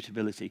using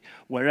immutability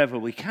wherever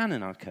we can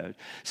in our code.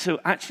 So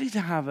actually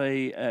to have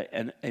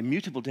a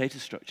mutable data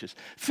structures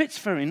fits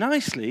very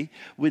nicely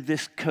with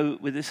this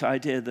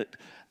idea that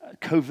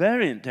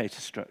covariant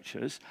data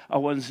structures are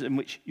ones in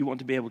which you want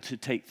to be able to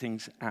take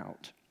things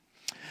out.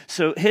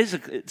 So in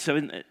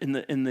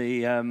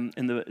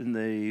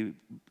the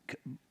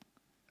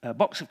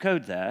box of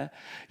code there,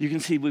 you can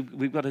see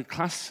we've got a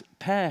class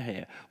pair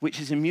here, which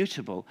is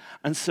immutable.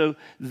 And so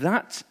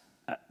that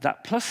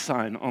plus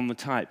sign on the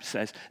type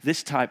says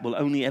this type will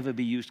only ever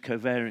be used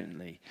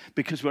covariantly.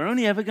 Because we're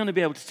only ever going to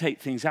be able to take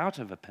things out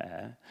of a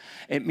pair,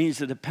 it means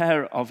that a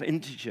pair of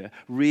integer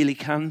really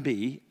can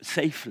be,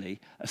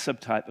 safely, a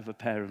subtype of a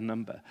pair of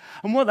number.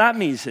 And what that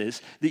means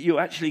is that you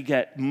actually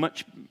get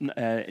much,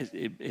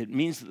 it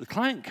means that the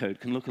client code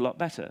can look a lot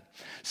better.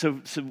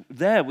 So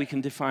there we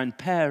can define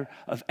pair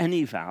of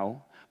any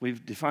val.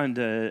 We've defined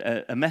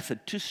a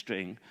method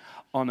toString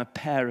on a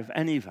pair of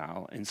any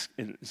val in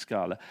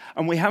Scala,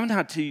 and we haven't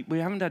had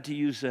to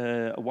use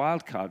a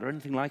wildcard or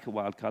anything like a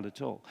wildcard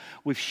at all.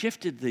 We've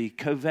shifted the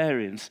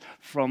covariance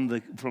from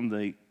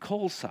the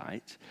call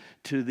site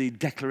to the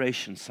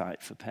declaration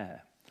site for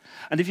pair.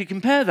 And if you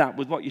compare that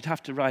with what you'd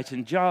have to write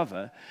in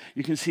Java,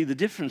 you can see the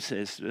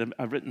differences.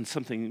 I've written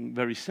something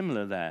very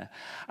similar there.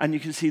 And you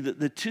can see that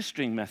the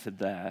toString method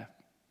there,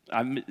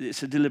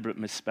 it's a deliberate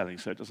misspelling,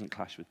 so it doesn't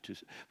clash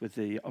with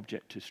the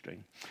object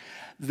toString.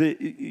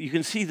 You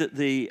can see that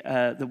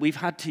that we've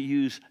had to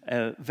use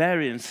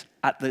variance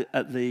at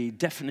the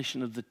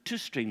definition of the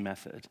toString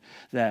method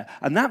there,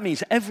 and that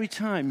means every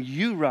time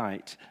you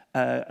write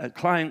a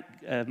client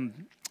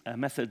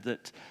method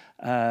that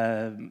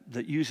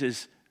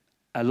uses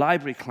a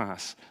library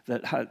class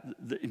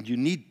that you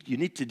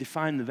need to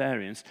define the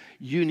variance,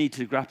 you need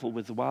to grapple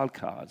with the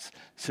wildcards.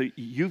 So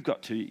you've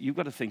got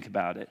to think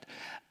about it.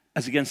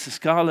 As against the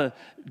Scala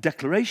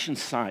declaration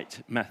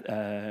site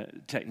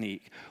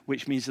technique,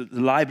 which means that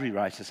the library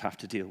writers have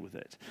to deal with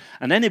it.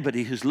 And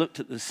anybody who's looked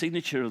at the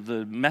signature of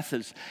the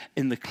methods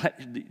in the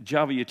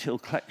Java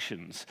util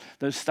collections,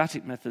 those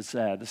static methods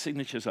there, the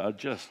signatures are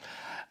just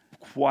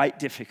quite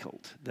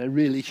difficult. They're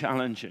really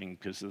challenging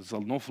because there's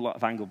an awful lot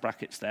of angle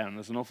brackets there, and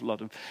there's an awful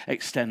lot of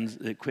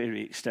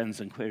query extends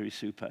and query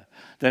super.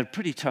 They're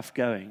pretty tough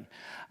going.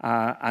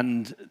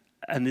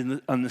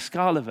 And on the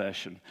Scala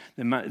version,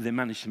 they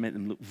managed to make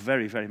them look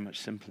very, very much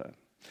simpler.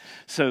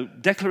 So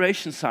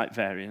declaration site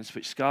variance,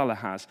 which Scala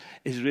has,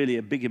 is really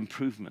a big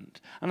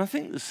improvement. And I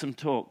think there's some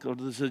talk, or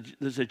there's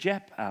a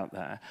JEP out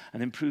there,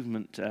 an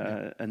improvement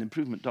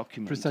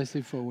document.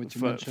 Precisely for what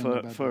you mentioned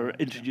about for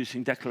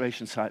introducing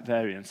declaration site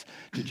variance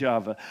to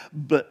Java.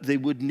 But they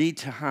would need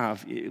to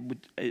have,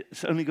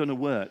 it's only going to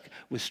work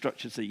with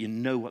structures that you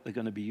know what they're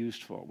going to be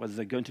used for, whether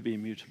they're going to be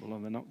immutable or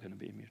they're not going to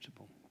be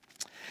immutable.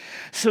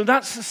 So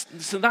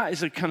that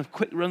is a kind of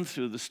quick run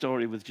through of the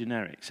story with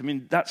generics. I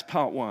mean, that's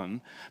part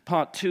one.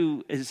 Part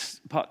two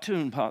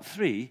and part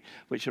three,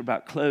 which are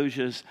about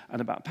closures and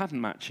about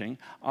pattern matching,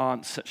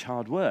 aren't such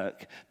hard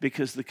work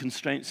because the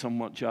constraints on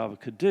what Java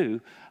could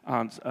do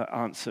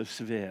aren't so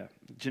severe.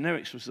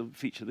 Generics was the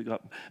feature that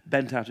got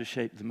bent out of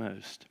shape the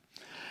most.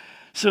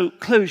 So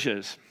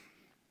closures,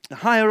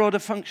 higher order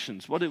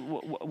functions. What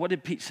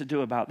did Pizza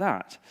do about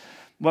that?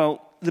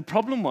 Well, the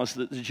problem was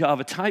that the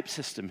Java type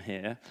system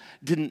here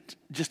didn't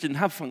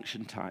have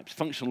function types.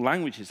 Functional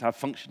languages have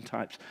function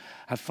types,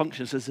 have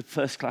functions as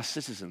first-class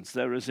citizens.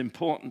 They're as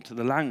important to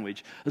the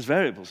language as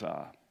variables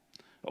are,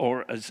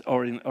 or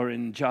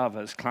in Java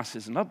as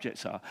classes and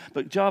objects are.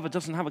 But Java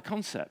doesn't have a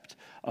concept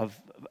of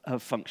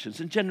functions,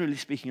 and generally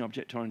speaking,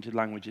 object-oriented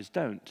languages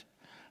don't.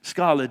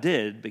 Scala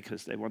did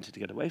because they wanted to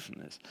get away from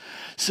this.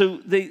 So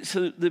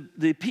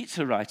the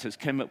pizza writers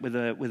came up with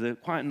a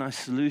quite nice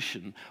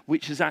solution,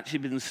 which has actually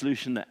been the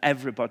solution that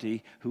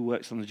everybody who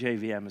works on the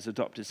JVM has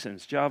adopted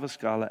since. Java,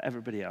 Scala,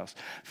 everybody else.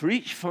 For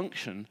each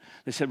function,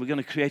 they said we're going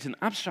to create an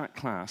abstract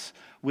class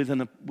with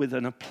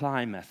an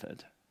apply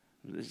method.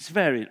 It's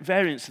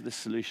variants of this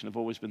solution have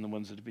always been the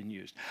ones that have been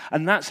used.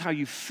 And that's how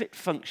you fit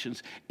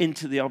functions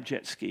into the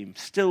object scheme.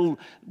 Still,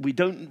 we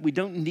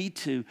don't need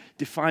to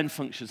define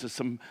functions as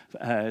some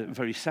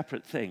very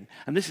separate thing.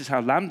 And this is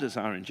how lambdas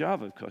are in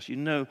Java, of course. You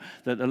know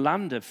that a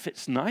lambda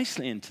fits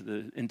nicely into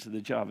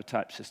the Java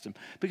type system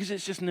because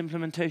it's just an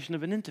implementation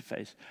of an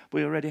interface.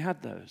 We already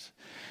had those.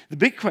 The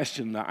big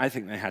question that I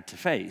think they had to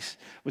face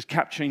was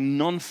capturing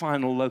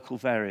non-final local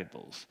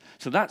variables.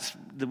 So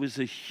there was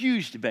a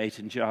huge debate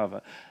in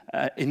Java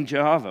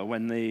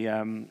when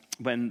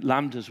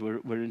lambdas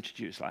were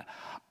introduced, like,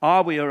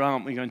 are we or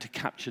aren't we going to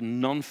capture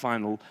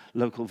non-final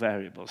local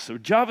variables? So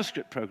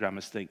JavaScript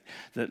programmers think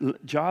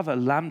that Java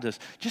lambdas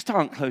just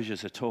aren't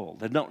closures at all.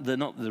 They're not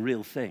the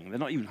real thing. They're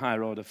not even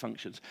higher order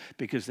functions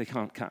because they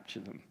can't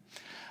capture them.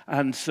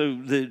 And so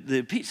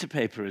the pizza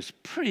paper is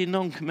pretty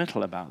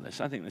non-committal about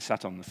this. I think they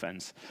sat on the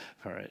fence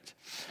for it.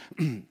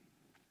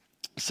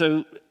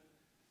 So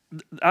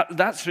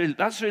that's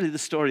really the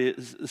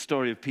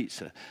story of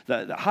pizza.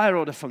 The higher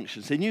order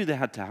functions, they knew they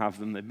had to have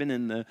them. They've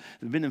been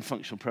in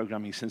functional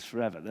programming since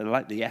forever. They're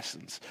like the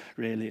essence,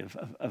 really,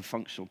 of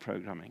functional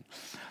programming.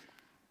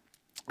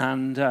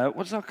 And what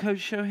does our code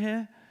show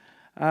here?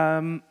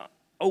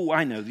 Oh,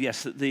 I know.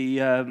 Yes,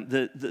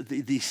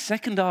 the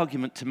second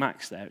argument to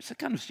max there. It's a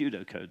kind of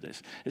pseudocode.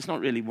 This. It's not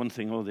really one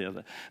thing or the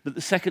other. But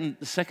the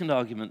second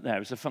argument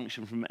there is a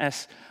function from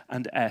S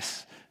and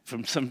S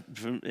from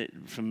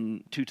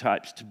two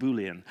types to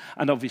Boolean,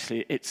 and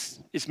obviously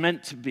it's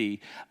meant to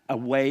be a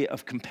way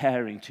of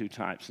comparing two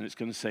types, and it's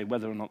going to say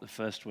whether or not the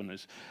first one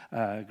is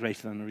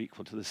greater than or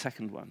equal to the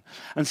second one.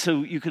 And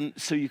so you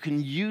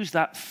can use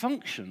that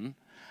function.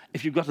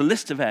 If you've got a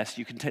list of S,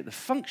 you can take the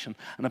function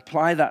and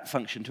apply that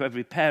function to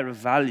every pair of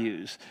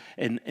values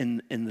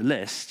in the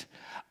list,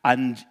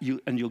 and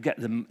you'll get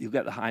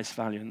the highest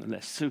value in the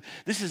list. So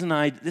this is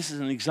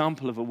an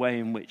example of a way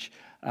in which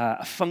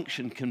a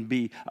function can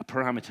be a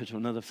parameter to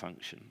another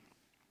function.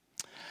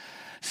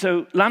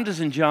 So lambdas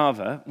in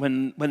Java,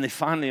 when they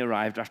finally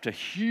arrived after a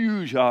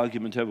huge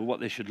argument over what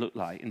they should look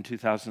like in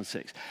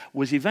 2006,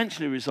 was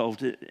eventually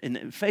resolved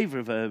in favor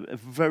of a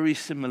very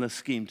similar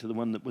scheme to the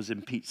one that was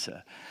in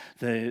Pizza.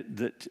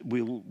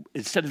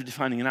 Instead of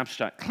defining an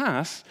abstract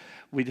class,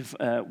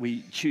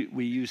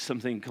 we use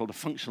something called a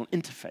functional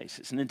interface.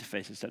 It's an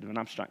interface instead of an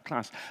abstract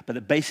class, but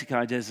the basic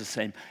idea is the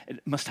same. It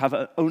must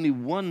have only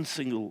one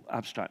single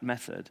abstract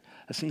method,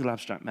 a single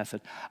abstract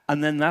method,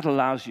 and then that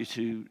allows you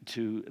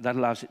that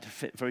allows it to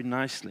fit very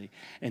nicely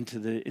into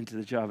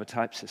the Java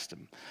type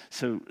system.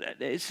 So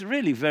it's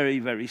really very,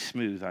 very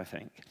smooth, I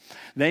think.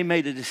 They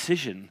made a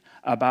decision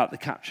about the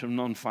capture of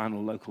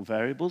non-final local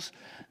variables.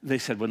 They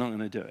said, we're not going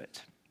to do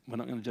it. We're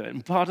not going to do it.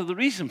 And part of the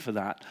reason for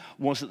that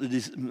was that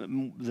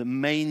the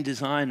main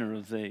designer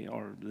of the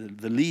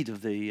lead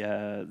of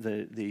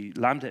the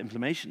Lambda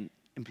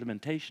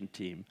implementation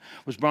team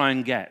was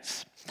Brian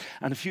Getz.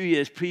 And a few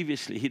years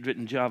previously, he'd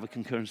written Java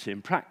concurrency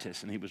in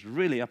practice, and he was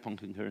really up on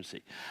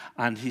concurrency.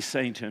 And he's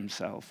saying to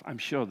himself, I'm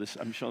sure this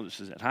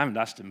is it. I haven't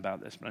asked him about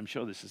this, but I'm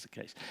sure this is the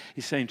case.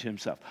 He's saying to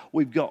himself,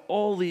 we've got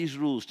all these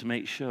rules to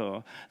make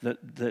sure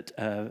that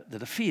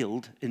a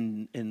field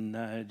in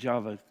a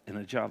Java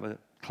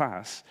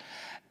class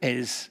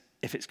is,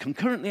 if it's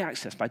concurrently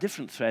accessed by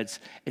different threads,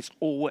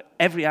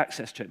 every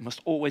access to it must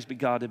always be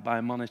guarded by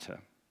a monitor.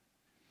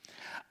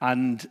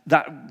 And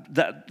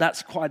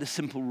that's quite a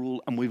simple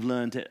rule, and we've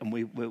learned it, and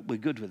we're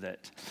good with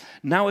it.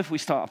 Now, if we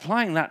start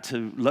applying that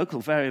to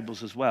local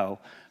variables as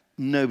well,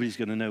 nobody's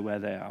going to know where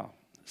they are.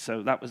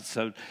 So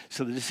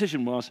the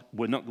decision was,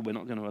 we're not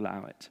going to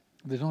allow it.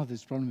 They don't have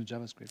this problem in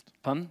JavaScript.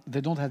 Pardon?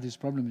 They don't have this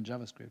problem in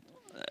JavaScript.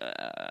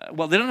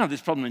 Well, they don't have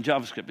this problem in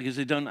JavaScript because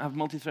they don't have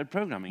multi-thread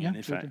programming, in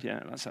effect.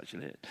 Yeah, that's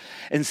actually it.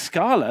 In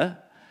Scala,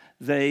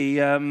 they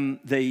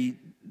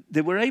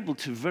were able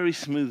to very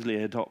smoothly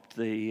adopt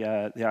the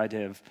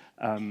idea of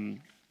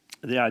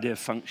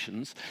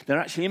functions. They're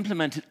actually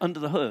implemented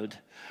under the hood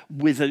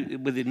with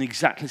an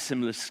exactly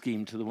similar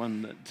scheme to the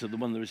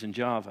one there is in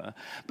Java,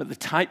 but the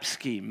type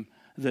scheme.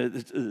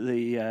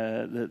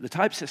 The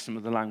type system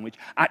of the language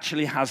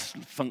actually has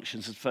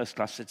functions as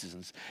first-class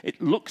citizens.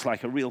 It looks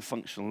like a real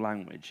functional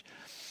language.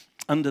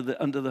 Under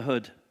the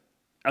hood,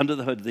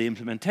 the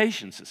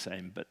implementation's the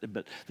same, but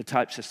the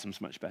type system's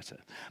much better.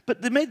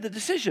 But they made the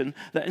decision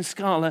that in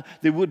Scala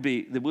they would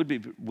be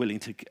willing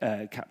to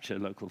capture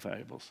local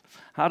variables.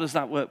 How does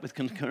that work with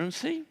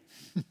concurrency?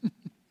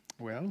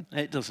 Well,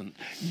 it doesn't.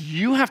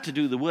 You have to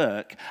do the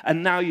work,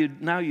 and now you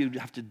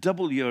have to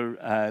double your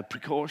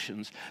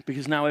precautions,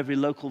 because now every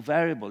local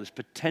variable is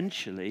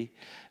potentially,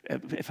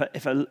 if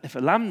a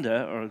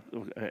lambda or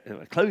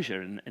a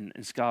closure in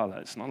Scala,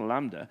 it's not a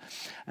lambda,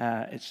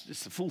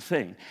 it's the full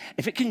thing.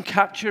 If it can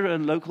capture a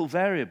local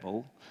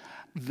variable,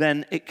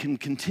 then it can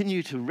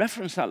continue to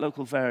reference that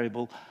local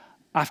variable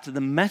after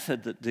the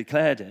method that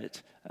declared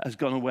it has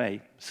gone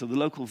away. So the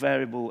local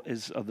variable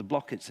or the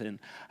block it's in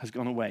has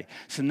gone away.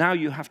 So now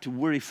you have to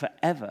worry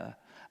forever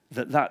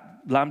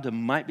that lambda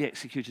might be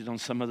executed on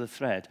some other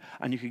thread,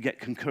 and you could get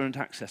concurrent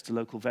access to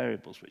local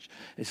variables, which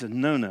is a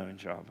no-no in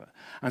Java.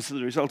 And so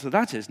the result of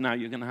that is now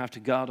you're going to have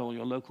to guard all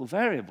your local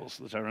variables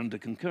that are under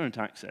concurrent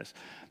access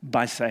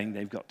by saying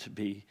they've got to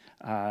be,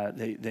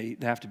 they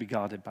have to be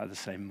guarded by the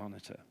same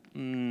monitor.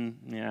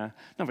 Yeah,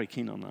 not very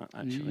keen on that,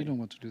 actually. You don't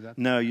want to do that.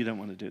 No, you don't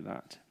want to do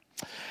that.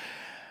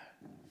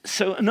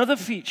 So another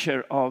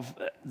feature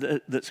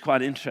that's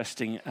quite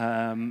interesting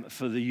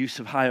for the use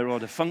of higher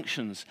order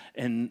functions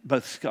in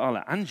both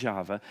Scala and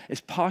Java is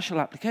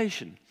partial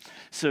application.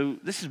 So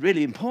this is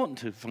really important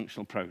to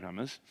functional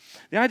programmers.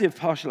 The idea of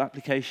partial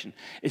application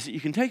is that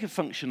you can take a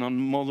function on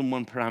more than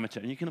one parameter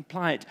and you can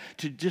apply it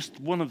to just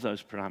one of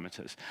those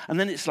parameters. And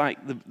then it's like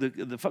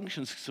the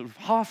function's sort of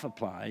half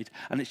applied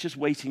and it's just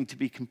waiting to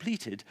be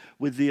completed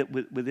with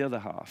the other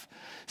half.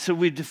 So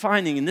we're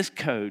defining, in this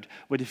code,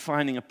 we're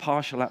defining a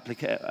partial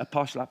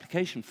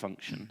application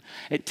function.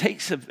 It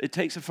takes a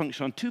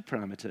function on two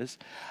parameters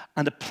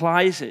and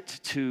applies it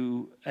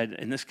to,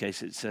 in this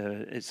case, it's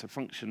a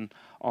function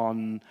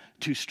on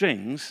two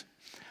strings,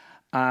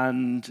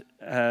 and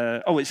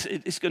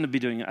it's going to be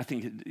doing, I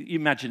think, you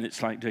imagine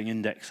it's like doing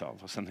index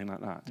of or something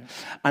like that, yeah.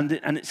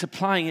 And it's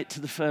applying it to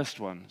the first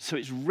one, so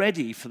it's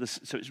ready for the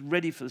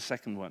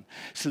second one.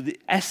 So the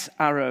s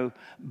arrow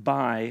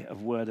by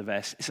of word of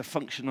s is a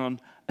function on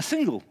a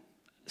single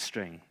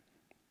string.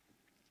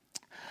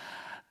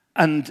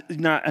 And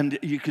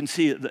you can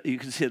see at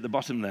the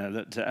bottom there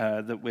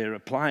that we're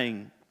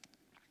applying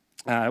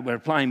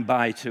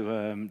by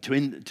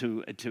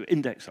to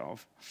index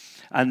of,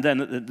 and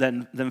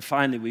then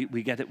finally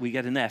we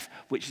get an f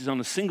which is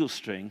on a single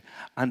string,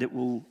 and it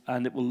will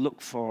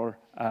look for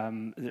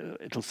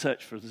it'll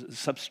search for the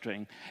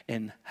substring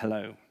in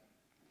hello.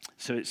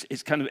 So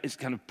it's kind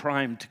of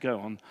primed to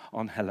go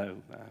on hello.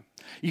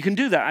 You can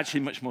do that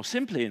actually much more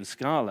simply in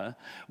Scala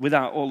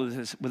without all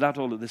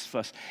of this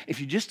fuss. If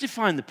you just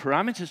define the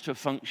parameters to a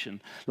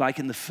function, like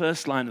in the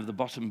first line of the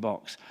bottom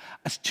box,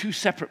 as two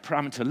separate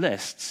parameter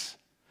lists,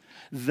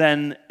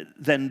 then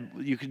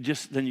you can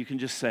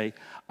just say,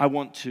 I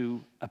want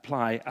to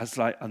apply, as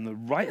like on the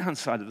right-hand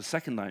side of the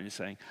second line, you're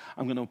saying,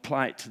 I'm going to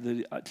apply it to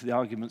the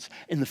arguments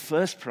in the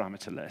first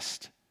parameter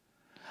list.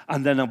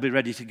 And then I'll be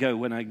ready to go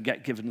when I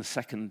get given the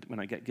second, when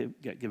I get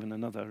given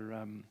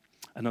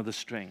another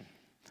string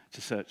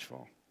to search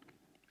for.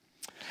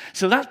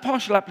 So that's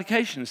partial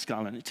application of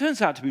Scala, and it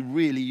turns out to be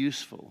really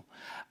useful.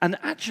 And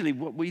actually,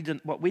 what we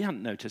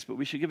hadn't noticed, but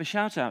we should give a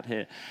shout out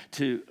here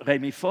to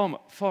Rémi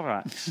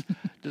Forax.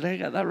 Did I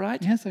get that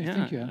right? Yes, I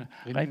think you are.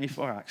 Rémi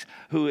Forax,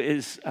 who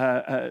is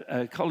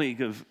a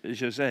colleague of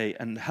José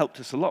and helped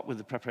us a lot with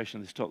the preparation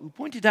of this talk, who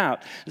pointed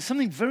out that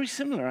something very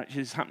similar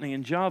actually is happening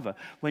in Java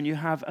when you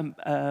have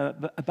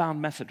a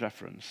bound method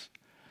reference.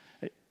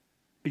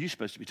 Are you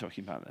supposed to be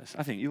talking about this?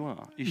 I think you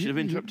are. You should have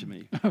interrupted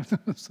me. Oh,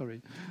 no,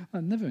 sorry.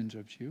 I never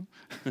interrupt you.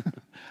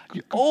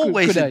 You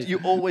always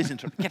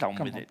interrupt. Get on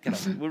with it.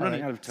 Get on. We're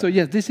running out of time. So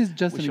yes, this is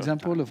just an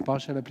example of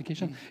partial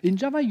application. In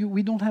Java,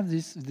 we don't have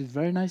this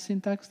very nice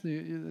syntax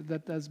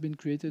that has been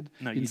created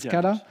in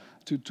Scala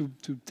to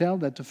tell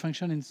that the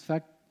function, in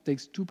fact,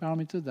 takes two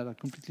parameters that are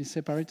completely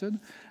separated,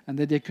 and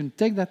that they can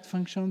take that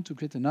function to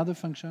create another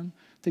function,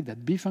 take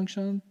that B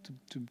function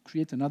to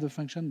create another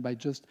function by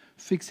just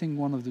fixing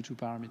one of the two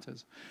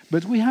parameters.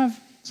 But we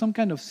have some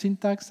kind of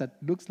syntax that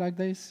looks like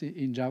this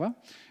in Java,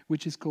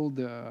 which is called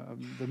the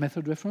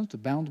method reference, the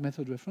bound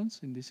method reference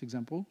in this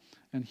example.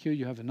 And here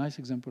you have a nice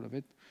example of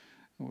it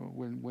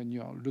when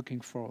you are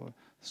looking for a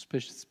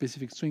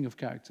specific string of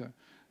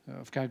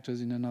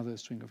characters in another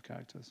string of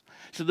characters.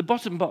 So the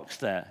bottom box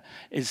there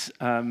is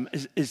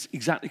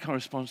exactly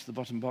corresponds to the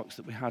bottom box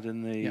that we had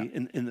on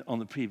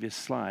the previous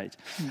slide.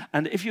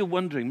 And if you're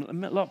wondering,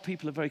 a lot of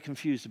people are very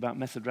confused about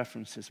method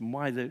references and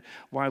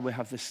why we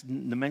have this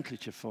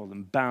nomenclature for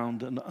them,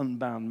 bound and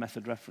unbound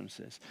method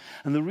references.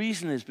 And the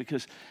reason is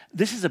because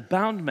this is a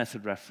bound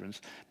method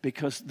reference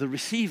because the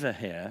receiver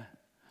here,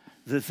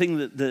 the thing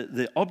that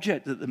the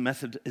object that the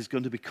method is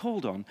going to be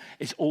called on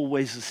is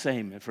always the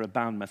same for a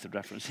bound method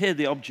reference. Here,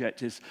 the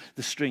object is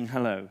the string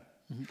hello.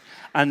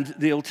 And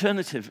the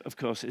alternative, of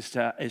course, is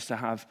to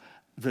have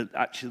the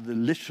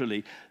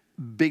literally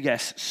big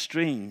S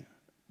string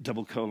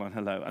double-colon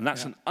hello. And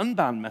that's an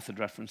unbound method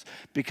reference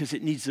because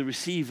it needs the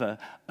receiver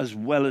as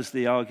well as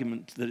the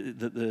argument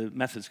that the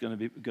method's going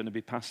to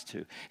be passed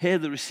to. Here,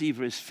 the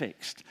receiver is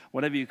fixed.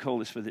 Whatever you call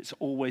this with, it's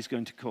always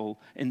going to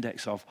call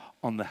index of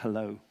on the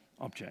hello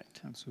object.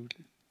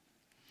 Absolutely.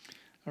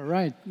 All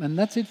right, and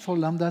that's it for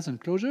lambdas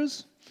and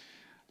closures.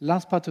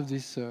 Last part of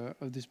this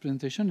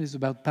presentation is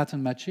about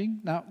pattern matching.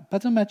 Now,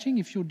 pattern matching,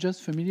 if you're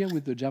just familiar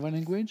with the Java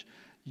language,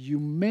 you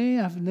may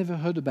have never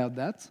heard about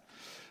that.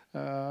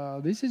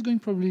 This is going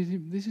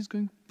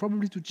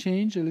probably to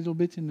change a little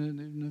bit in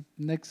the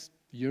next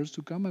years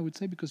to come, I would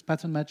say, because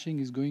pattern matching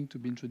is going to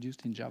be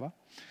introduced in Java,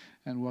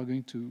 and we're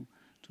going to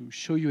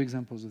show you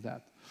examples of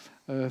that.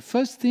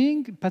 First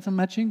thing, pattern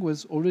matching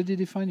was already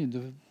defined in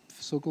the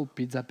so-called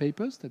pizza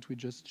papers that we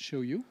just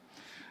show you.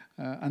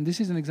 And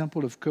this is an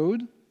example of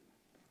code.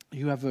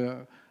 You have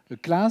a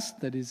class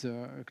that is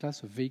a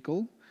class of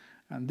vehicle.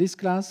 And this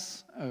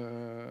class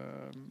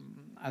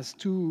has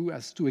two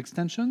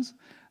extensions.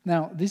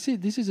 Now, this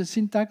is a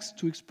syntax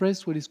to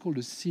express what is called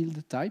a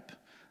sealed type.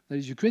 That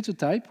is, you create a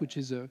type, which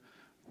is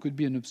could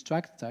be an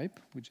abstract type,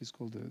 which is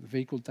called the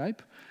vehicle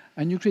type.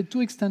 And you create two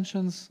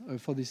extensions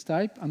for this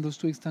type, and those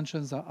two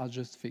extensions are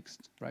just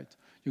fixed, right?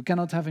 You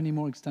cannot have any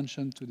more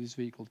extension to these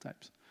vehicle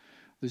types.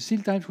 The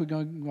sealed types, we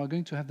are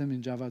going to have them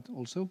in Java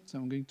also, so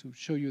I'm going to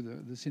show you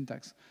the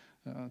syntax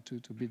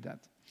to build that.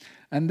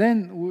 And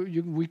then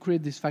we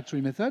create this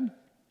factory method,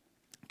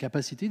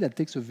 capacity, that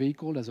takes a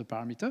vehicle as a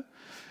parameter.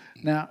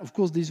 Now, of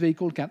course, this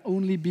vehicle can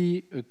only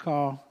be a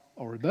car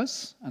or a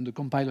bus, and the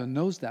compiler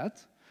knows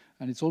that,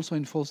 and it's also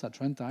enforced at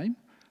runtime,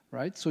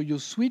 right? So your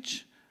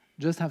switch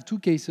just have two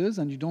cases,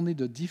 and you don't need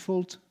the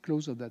default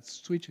clause of that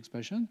switch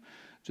expression,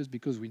 just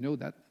because we know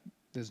that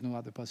there's no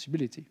other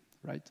possibility,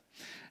 right?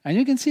 And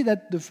you can see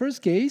that the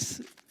first case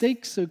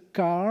takes a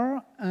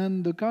car,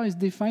 and the car is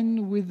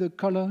defined with the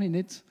color in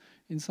it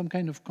in some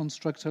kind of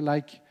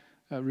constructor-like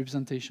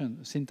representation,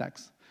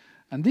 syntax.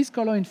 And this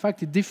color, in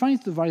fact, it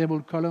defines the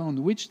variable color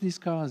on which this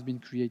car has been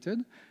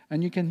created,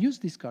 and you can use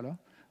this color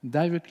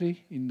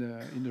directly in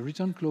the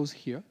return clause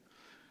here,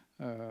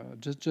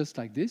 just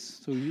like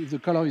this. So if the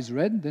color is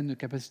red, then the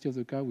capacity of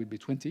the car will be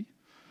 20,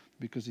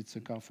 because it's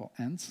a car for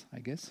ants, I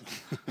guess.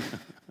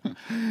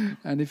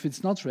 And if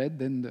it's not red,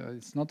 then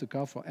it's not a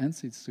car for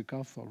ants, it's a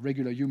car for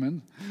regular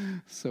humans.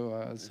 So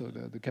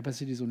the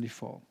capacity is only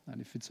 4.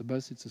 And if it's a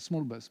bus, it's a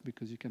small bus,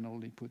 because you can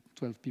only put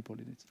 12 people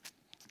in it.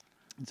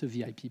 It's a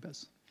VIP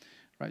bus,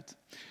 right?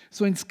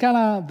 So in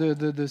Scala,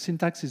 the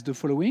syntax is the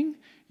following.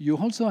 You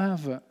also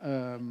have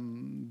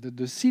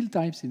the seal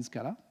types in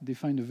Scala,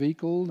 define a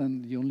vehicle,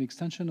 and the only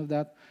extension of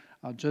that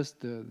are just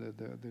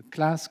the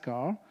class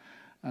car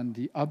and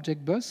the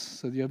object bus.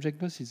 So the object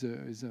bus is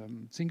a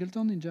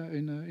singleton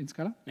in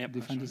Scala,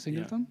 define a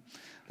singleton. Yeah.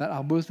 That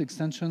are both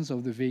extensions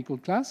of the vehicle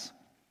class.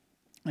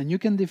 And you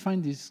can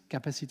define this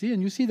capacity,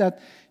 and you see that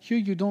here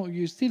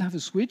you still have a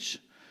switch,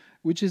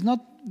 which is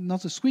not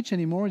a switch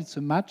anymore, it's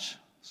a match,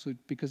 so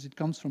because it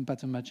comes from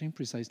pattern matching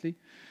precisely.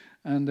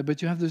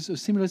 But you have a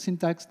similar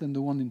syntax than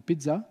the one in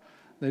pizza.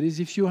 That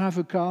is, if you have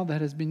a car that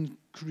has been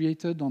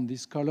created on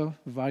this color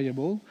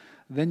variable,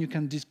 Then you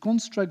can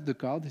deconstruct the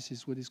car. This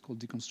is what is called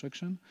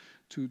deconstruction,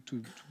 to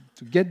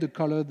get the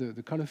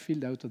color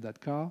field out of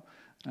that car,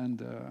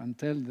 and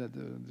tell that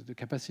the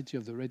capacity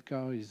of the red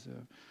car is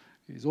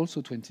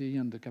also 20,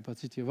 and the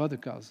capacity of other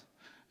cars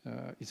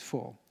is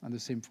 4, and the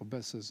same for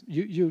buses.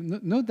 You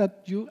know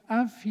that you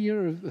have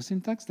here a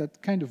syntax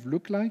that kind of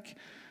look like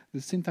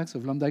the syntax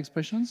of lambda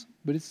expressions,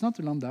 but it's not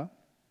a lambda.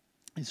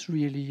 It's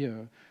really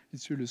a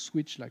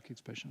switch-like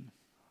expression.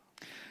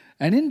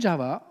 And in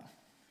Java,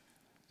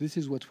 this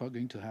is what we're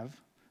going to have,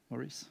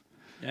 Maurice.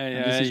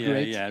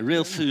 Yeah,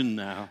 real soon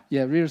now.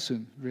 Yeah, real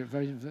soon.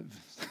 Very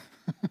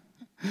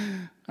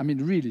I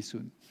mean, really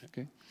soon.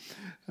 Okay.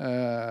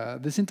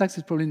 The syntax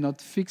is probably not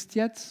fixed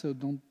yet, so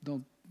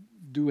don't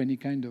do any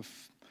kind of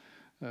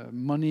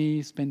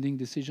money spending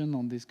decision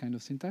on this kind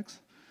of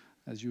syntax,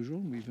 as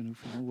usual, even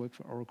if we don't work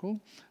for Oracle.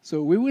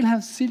 So we will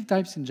have CIL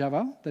types in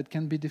Java that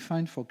can be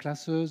defined for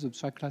classes,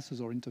 abstract classes,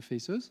 or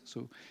interfaces.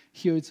 So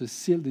here it's a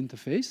CILed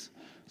interface.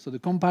 So the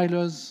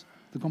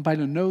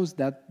compiler knows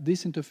that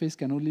this interface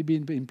can only be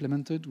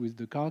implemented with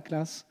the car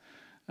class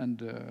and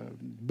the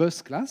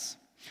bus class.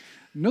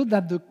 Note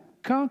that the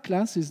car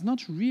class is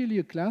not really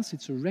a class,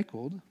 it's a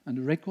record, and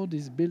the record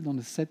is built on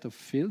a set of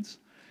fields.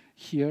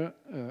 Here,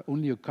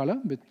 only a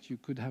color, but you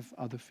could have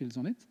other fields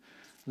on it.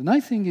 The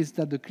nice thing is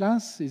that the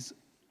class is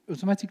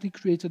automatically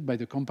created by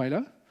the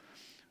compiler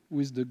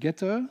with the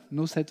getter,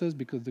 no setters,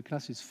 because the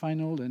class is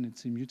final and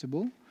it's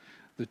immutable.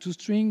 The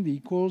toString, the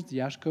equals, the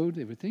hash code,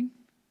 everything.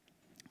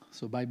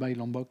 So bye-bye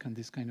Lombok and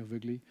this kind of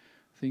ugly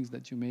things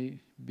that you may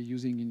be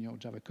using in your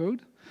Java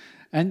code.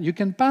 And you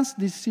can pass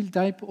this CIL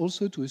type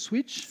also to a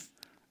switch.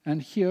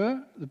 And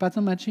here, the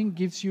pattern matching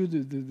gives you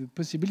the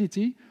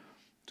possibility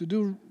to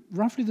do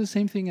roughly the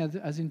same thing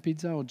as in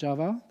Pizza or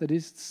Java. That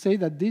is, say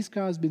that this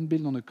car has been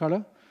built on a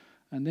color,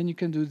 and then you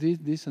can do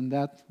this, and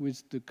that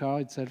with the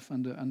car itself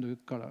and the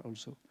color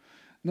also.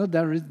 Note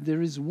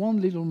there is one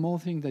little more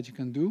thing that you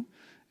can do,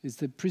 is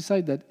to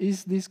precise that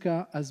if this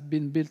car has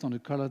been built on a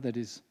color that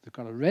is the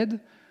color red,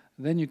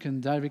 then you can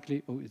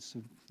directly, oh, it's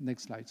the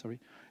next slide, sorry.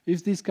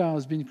 If this car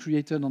has been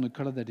created on a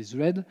color that is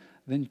red,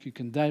 then you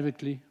can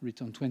directly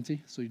return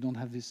 20, so you don't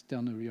have this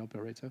ternary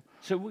operator.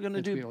 So we're going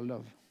to do. We all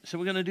love. So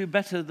we're going to do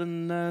better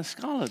than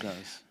Scala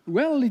does.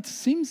 Well, it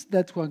seems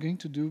that we're going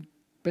to do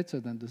better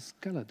than the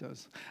Scala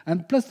does.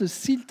 And plus, the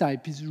CIL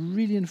type is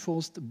really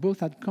enforced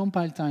both at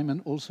compile time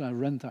and also at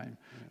runtime.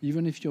 Yeah.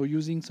 Even if you're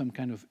using some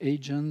kind of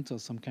agent or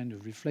some kind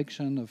of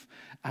reflection of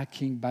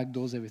hacking,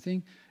 backdoors,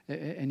 everything,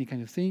 any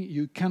kind of thing,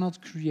 you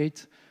cannot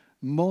create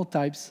more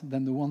types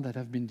than the one that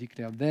have been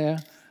declared there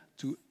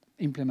to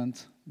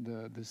implement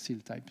the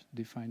CIL type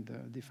defined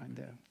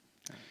there.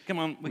 Come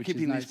on, we're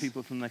keeping these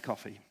people from their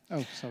coffee.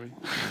 Oh, sorry.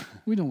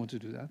 We don't want to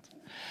do that.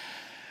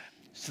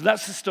 So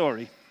that's the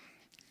story.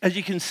 As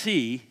you can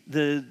see,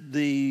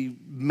 the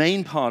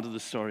main part of the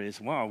story is,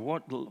 wow,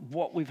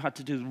 what we've had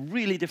to do,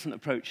 really different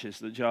approaches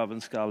that Java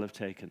and Scala have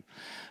taken.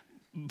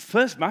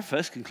 My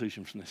first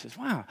conclusion from this is,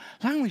 wow,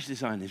 language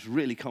design is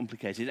really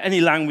complicated.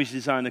 Any language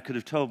designer could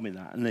have told me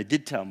that, and they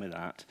did tell me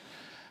that.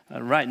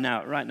 Right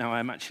now,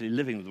 I'm actually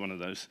living with one of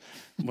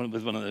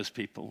those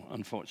people,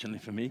 unfortunately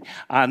for me.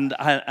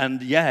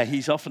 And yeah,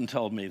 he's often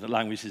told me that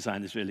language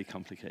design is really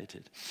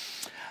complicated.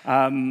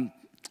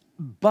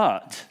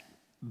 But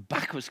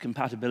backwards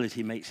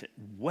compatibility makes it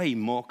way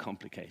more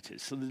complicated.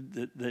 So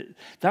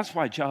that's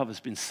why Java's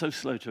been so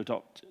slow to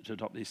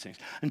adopt these things.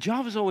 And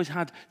Java's always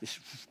had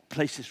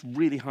placed this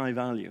really high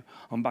value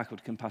on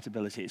backward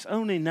compatibility. It's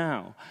only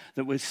now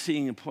that we're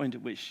seeing a point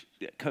at which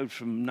code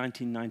from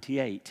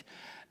 1998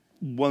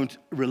 won't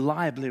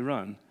reliably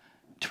run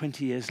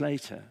 20 years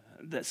later.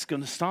 That's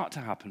going to start to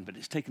happen, but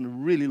it's taken a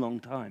really long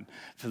time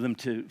for them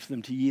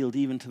to yield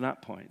even to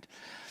that point.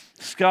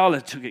 Scala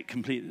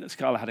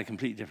had a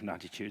completely different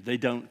attitude. They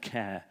don't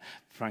care,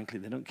 frankly,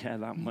 they don't care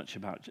that much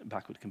about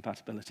backward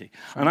compatibility.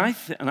 And I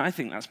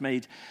think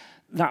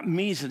that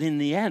means that in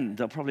the end,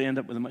 they'll probably end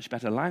up with a much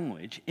better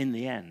language in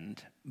the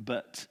end,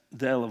 but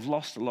they'll have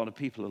lost a lot of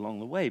people along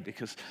the way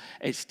because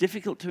it's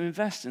difficult to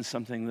invest in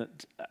something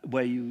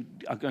where you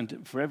are going to,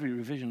 for every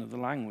revision of the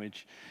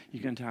language,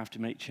 you're going to have to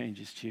make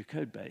changes to your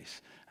code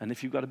base. And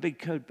if you've got a big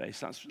code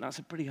base, that's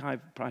a pretty high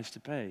price to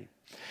pay.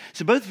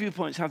 So both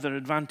viewpoints have their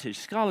advantage.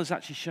 Scala's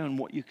actually shown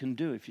what you can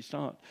do if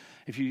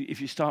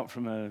you start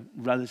from a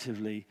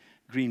relatively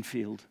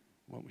greenfield,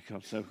 what we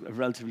call, so a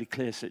relatively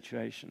clear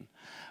situation.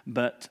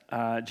 But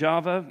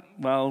Java,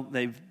 well,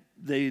 they're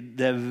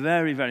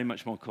very, very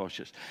much more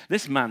cautious.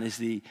 This man is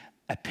the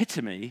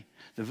epitome,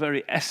 the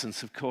very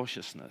essence of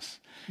cautiousness.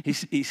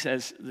 He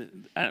says,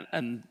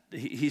 and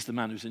he's the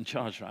man who's in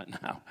charge right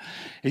now.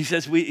 He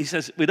says we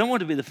don't want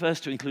to be the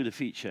first to include a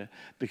feature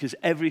because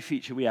every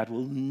feature we add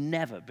will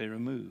never be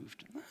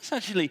removed. That's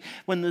actually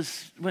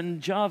when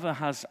Java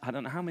has, I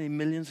don't know how many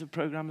millions of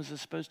programmers are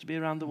supposed to be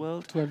around the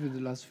world. 12 is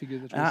the last figure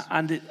that was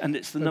and it's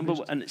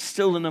it's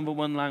still the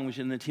number1 language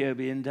in the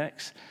TOB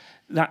index.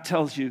 That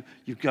tells you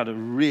you've got to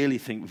really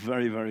think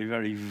very, very,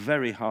 very,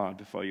 very hard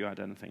before you add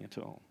anything at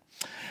all.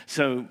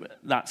 So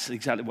that's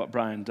exactly what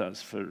Brian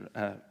does for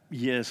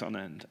years on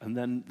end.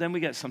 And then we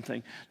get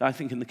something that I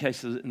think in the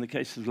case of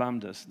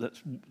Lambdas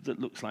that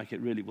looks like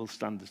it really will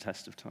stand the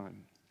test of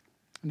time.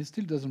 And it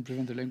still doesn't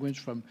prevent the language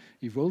from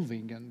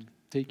evolving and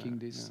taking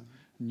these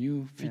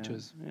new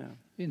features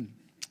in.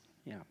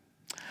 Yeah.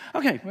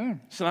 Okay, well,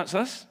 so that's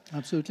us.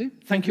 Absolutely.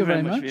 Thank you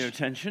very much for your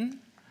attention.